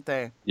us, aren't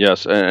they?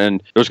 Yes,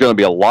 and there's going to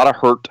be a lot of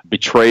hurt,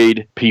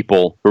 betrayed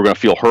people who are going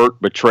to feel hurt,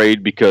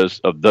 betrayed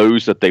because of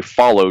those that they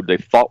followed, they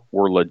thought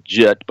were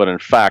legit, but in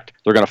fact,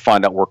 they're going to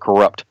find out we're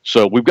corrupt.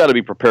 So we've got to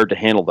be prepared to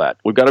handle that.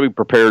 We've got to be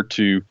prepared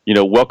to,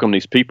 welcome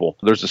these people.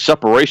 There's a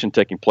separation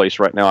taking place place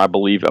right now, I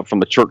believe, from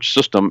the church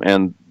system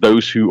and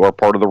those who are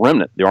part of the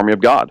remnant, the army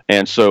of God.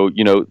 And so,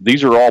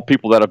 these are all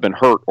people that have been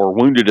hurt or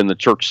wounded in the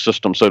church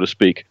system, so to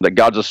speak, that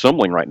God's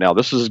assembling right now.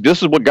 This is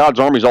what God's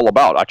army is all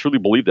about. I truly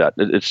believe that.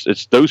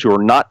 It's those who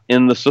are not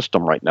in the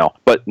system right now.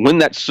 But when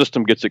that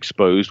system gets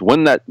exposed,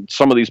 when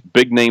some of these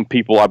big name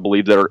people, I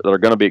believe, that are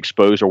going to be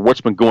exposed, or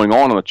what's been going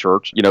on in the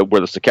church,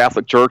 whether it's the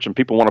Catholic Church and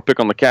people want to pick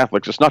on the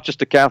Catholics, it's not just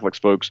the Catholics,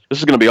 folks. This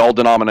is going to be all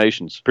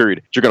denominations,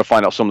 period. You're going to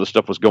find out some of the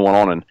stuff was going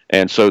on.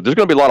 And so there's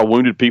going to be a lot of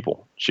wounded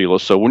people, Sheila.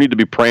 So we need to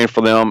be praying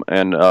for them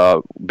and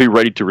be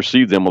ready to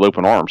receive them with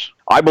open arms.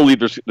 I believe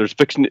there's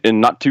fixing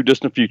in not too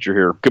distant future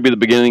here. Could be the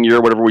beginning of the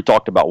year, whatever we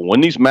talked about.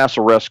 When these mass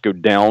arrests go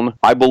down,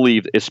 I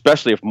believe,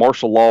 especially if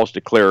martial law is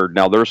declared.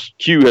 Now,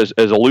 Q has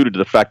alluded to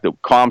the fact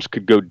that comms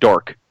could go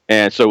dark.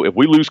 And so if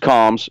we lose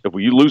comms, if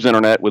we lose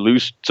internet, we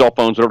lose cell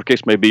phones, whatever the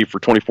case may be, for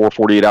 24,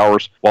 48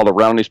 hours while they're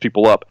rounding these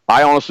people up,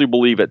 I honestly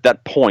believe at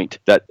that point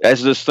that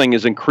as this thing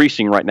is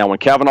increasing right now, when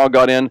Kavanaugh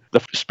got in,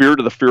 the spirit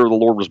of the fear of the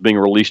Lord was being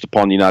released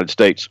upon the United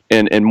States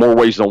in more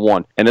ways than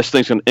one. And this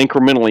thing's going to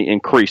incrementally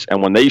increase.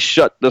 And when they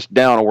shut this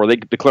down, or they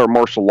declare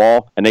martial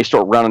law and they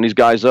start rounding these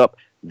guys up,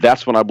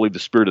 that's when I believe the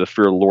spirit of the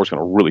fear of the Lord is going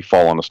to really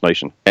fall on this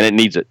nation. And it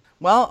needs it.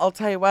 Well, I'll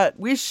tell you what,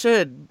 we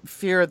should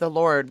fear the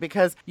Lord,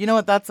 because you know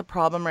what, that's the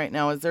problem right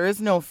now, is there is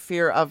no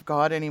fear of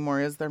God anymore,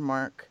 is there,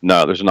 Mark?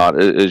 No, there's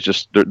not. It's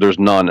just there's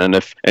none. And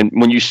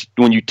when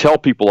you tell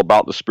people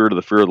about the spirit of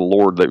the fear of the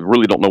Lord, they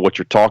really don't know what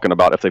you're talking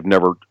about if they've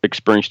never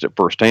experienced it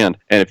firsthand.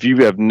 And if you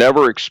have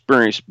never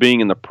experienced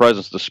being in the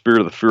presence of the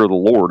spirit of the fear of the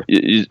Lord,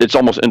 it's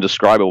almost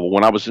indescribable.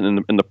 When I was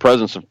in the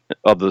presence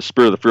of the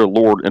spirit of the fear of the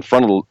Lord, in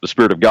front of the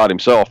spirit of God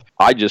himself,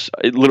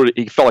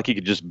 he felt like he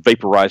could just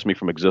vaporize me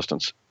from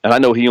existence. And I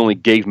know he only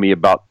gave me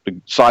about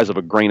the size of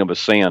a grain of a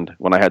sand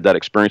when I had that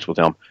experience with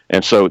him.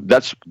 And so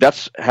that's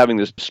having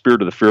this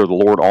spirit of the fear of the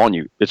Lord on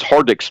you. It's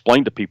hard to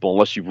explain to people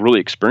unless you've really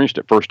experienced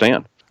it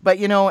firsthand. But,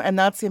 and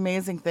that's the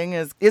amazing thing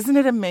isn't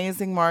it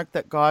amazing, Mark,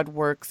 that God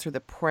works through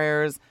the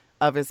prayers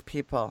of his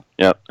people?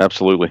 Yeah,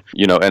 absolutely.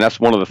 And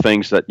that's one of the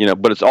things that,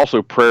 but it's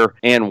also prayer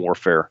and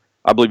warfare.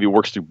 I believe he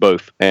works through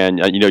both.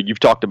 And, you've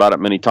talked about it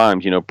many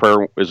times.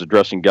 Prayer is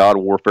addressing God,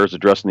 warfare is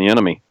addressing the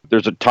enemy.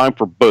 There's a time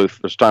for both.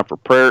 There's time for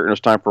prayer and there's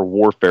time for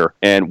warfare.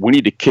 And we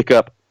need to kick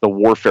up the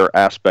warfare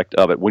aspect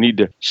of it. We need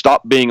to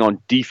stop being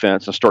on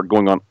defense and start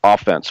going on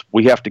offense.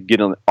 We have to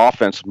get in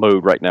offense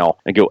mode right now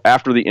and go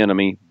after the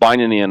enemy,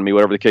 binding the enemy,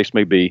 whatever the case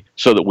may be,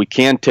 so that we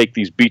can take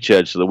these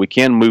beachheads, so that we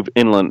can move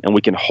inland and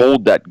we can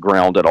hold that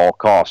ground at all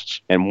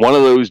costs. And one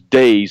of those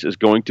days is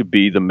going to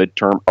be the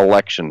midterm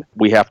election.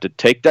 We have to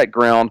take that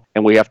ground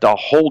and we have to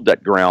hold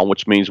that ground,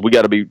 which means we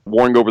got to be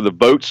warring over the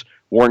votes,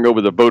 warring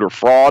over the voter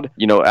fraud,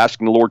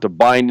 asking the Lord to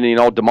bind any and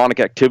all demonic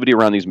activity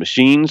around these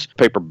machines,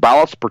 paper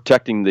ballots,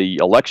 protecting the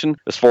election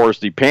as far as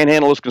the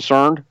panhandle is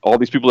concerned, all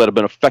these people that have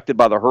been affected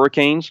by the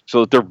hurricanes, so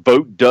that their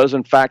vote does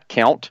in fact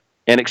count,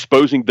 and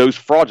exposing those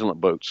fraudulent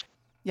votes.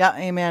 Yeah,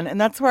 amen.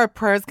 And that's where our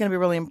prayer is going to be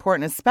really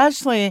important,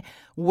 especially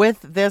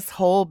with this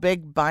whole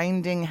big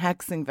binding,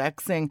 hexing,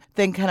 vexing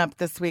thing coming up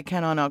this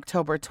weekend on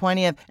October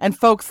 20th. And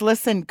folks,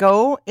 listen,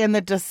 go in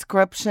the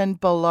description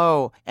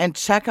below and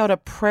check out a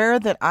prayer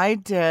that I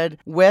did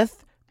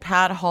with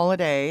Pat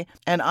Holliday,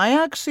 and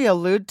I actually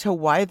allude to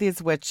why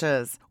these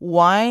witches,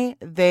 why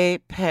they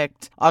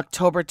picked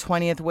October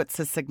 20th, what's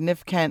the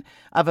significance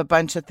of a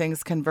bunch of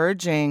things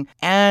converging,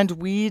 and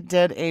we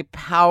did a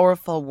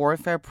powerful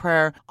warfare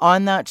prayer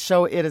on that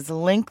show. It is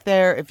linked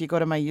there. If you go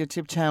to my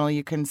YouTube channel,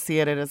 you can see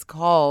it. It is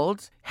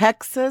called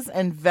Hexes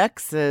and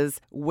Vexes,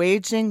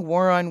 Waging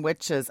War on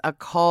Witches, a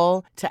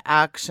Call to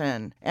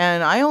Action.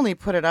 And I only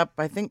put it up,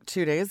 I think,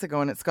 2 days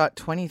ago, and it's got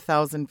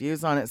 20,000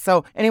 views on it.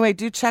 So anyway,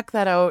 do check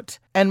that out.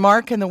 And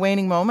Mark, in the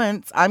waning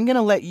moments, I'm going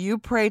to let you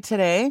pray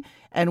today,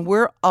 and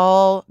we're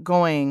all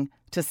going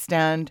to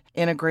stand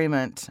in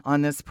agreement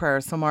on this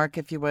prayer. So Mark,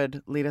 if you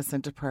would lead us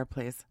into prayer,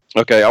 please.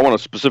 Okay, I want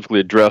to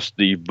specifically address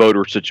the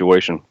voter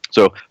situation.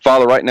 So,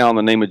 Father, right now in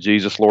the name of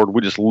Jesus, Lord,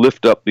 we just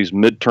lift up these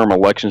midterm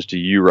elections to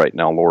you right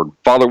now, Lord.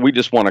 Father, we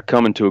just want to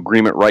come into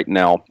agreement right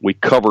now. We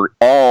cover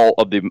all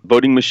of the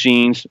voting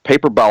machines,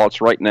 paper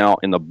ballots right now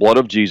in the blood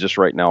of Jesus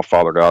right now,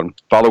 Father God.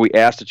 Father, we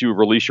ask that you would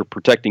release your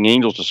protecting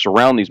angels to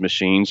surround these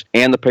machines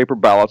and the paper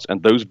ballots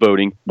and those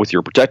voting with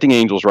your protecting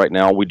angels right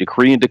now. We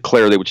decree and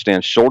declare they would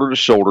stand shoulder to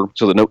shoulder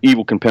so that no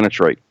evil can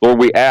penetrate. Lord,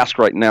 we ask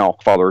right now,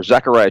 Father,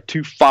 Zechariah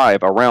 2:5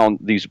 around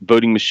these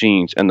voting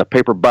machines and the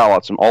paper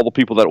ballots and all the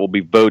people that will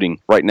be voting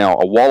right now,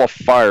 a wall of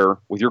fire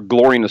with your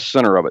glory in the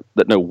center of it,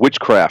 that no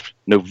witchcraft,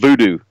 no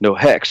voodoo, no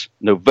hex,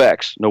 no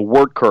vex, no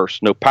word curse,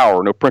 no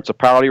power, no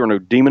principality, or no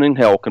demon in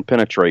hell can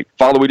penetrate.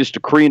 Father, we just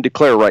decree and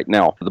declare right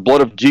now the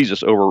blood of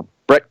Jesus over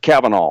Brett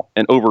Kavanaugh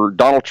and over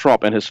Donald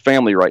Trump and his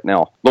family right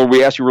now. Lord,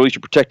 we ask you to release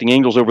your protecting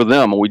angels over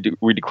them, and we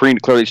decree and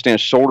declare they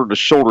stand shoulder to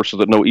shoulder so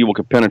that no evil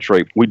can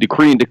penetrate. We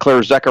decree and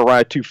declare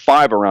Zechariah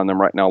 2:5 around them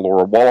right now,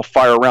 Lord, a wall of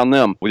fire around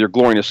them with your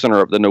glory in the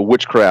center of it, that no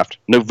witchcraft,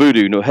 no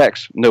voodoo, no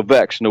hex, no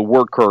vex, no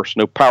word curse,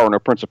 no power, no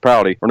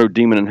principality, or no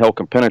demon in hell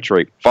can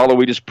penetrate. Father,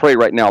 we just pray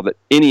right now that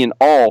any and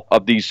all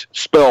of these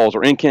spells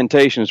or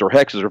incantations or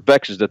hexes or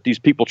vexes that these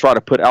people try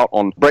to put out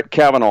on Brett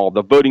Kavanaugh,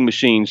 the voting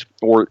machines,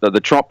 or the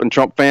Trump and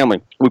Trump family,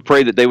 we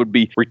pray that they would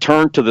be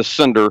returned to the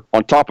sender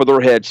on top of their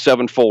head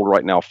sevenfold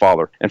right now,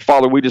 Father. And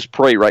Father, we just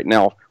pray right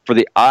now for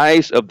the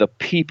eyes of the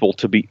people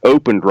to be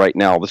opened right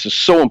now. This is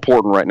so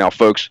important right now,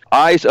 folks.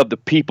 Eyes of the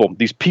people,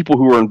 these people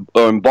who are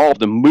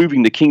involved in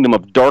moving the kingdom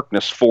of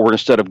darkness forward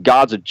instead of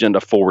God's agenda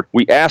forward.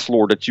 We ask,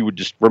 Lord, that you would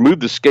just remove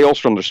the scales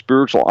from their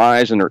spiritual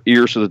eyes and their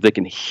ears so that they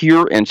can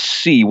hear and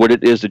see what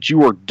it is that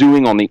you are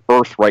doing on the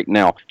earth right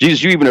now.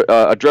 Jesus, you even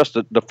addressed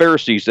the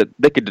Pharisees that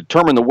they could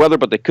determine the weather,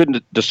 but they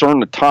couldn't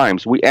discern the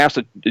times. We ask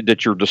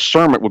that your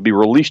discernment would be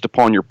released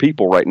upon your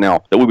people right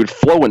now, that we would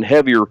flow in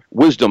heavier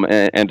wisdom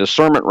and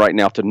discernment right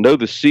now to know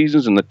the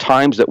seasons and the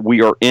times that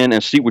we are in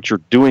and see what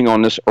you're doing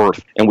on this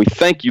earth. And we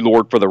thank you,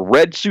 Lord, for the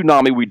red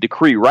tsunami. We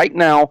decree right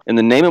now, in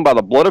the name and by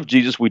the blood of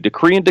Jesus, we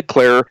decree and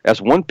declare as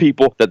one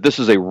people that this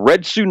is a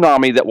red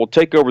tsunami that will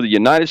take over the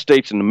United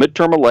States in the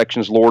midterm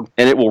elections, Lord,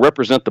 and it will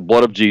represent the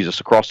blood of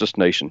Jesus across this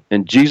nation.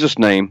 In Jesus'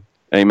 name,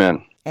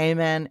 amen.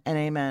 Amen and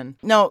amen.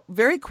 Now,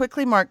 very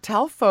quickly, Mark,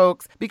 tell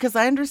folks, because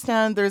I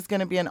understand there's going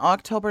to be an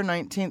October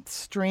 19th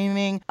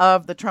streaming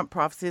of the Trump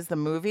Prophecies, the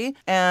movie,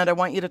 and I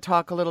want you to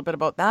talk a little bit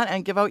about that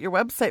and give out your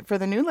website for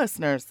the new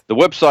listeners. The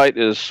website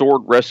is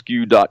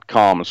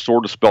swordrescue.com.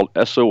 Sword is spelled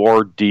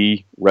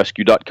S-O-R-D,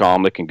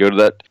 rescue.com. They can go to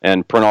that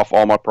and print off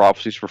all my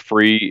prophecies for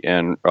free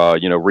and,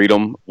 read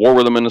them, war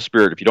with them in the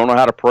spirit. If you don't know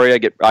how to pray,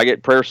 I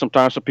get prayers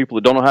sometimes from people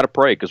that don't know how to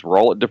pray because we're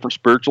all at different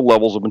spiritual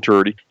levels of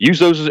maturity. Use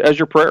those as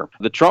your prayer.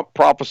 The Trump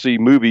Prophecy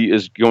movie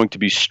is going to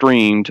be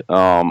streamed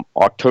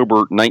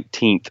October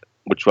 19th,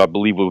 which I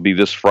believe will be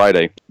this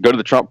Friday. Go to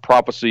the Trump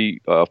Prophecy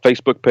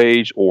Facebook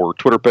page or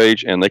Twitter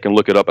page, and they can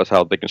look it up as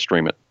how they can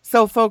stream it.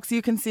 So, folks,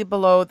 you can see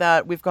below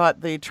that we've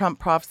got the Trump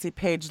Prophecy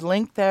page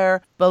linked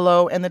there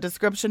below in the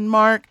description.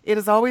 Mark, it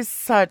is always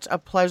such a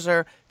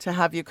pleasure to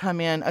have you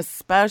come in,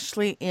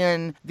 especially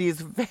in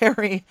these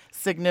very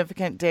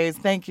significant days.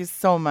 Thank you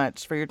so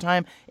much for your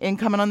time in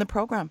coming on the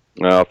program.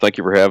 Thank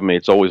you for having me.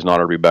 It's always an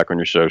honor to be back on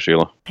your show,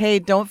 Sheila. Hey,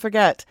 don't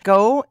forget,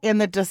 go in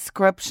the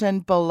description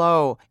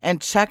below and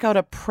check out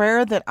a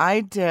prayer that I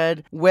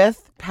did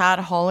with Pat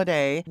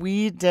Holliday.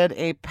 We did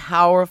a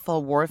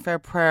powerful warfare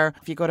prayer.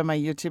 If you go to my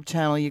YouTube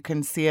channel, you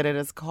can see it. It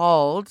is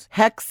called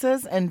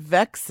Hexes and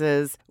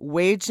Vexes,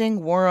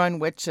 Waging War on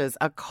Witches,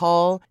 a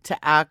Call to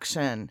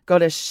Action. Go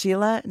to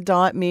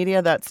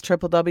Sheila.media. That's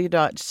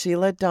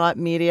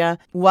www.sheila.media.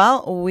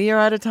 Well, we are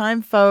out of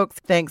time, folks.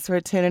 Thanks for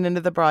tuning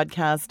into the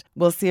broadcast.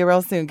 We'll see you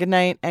real soon. Good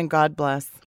night and God bless.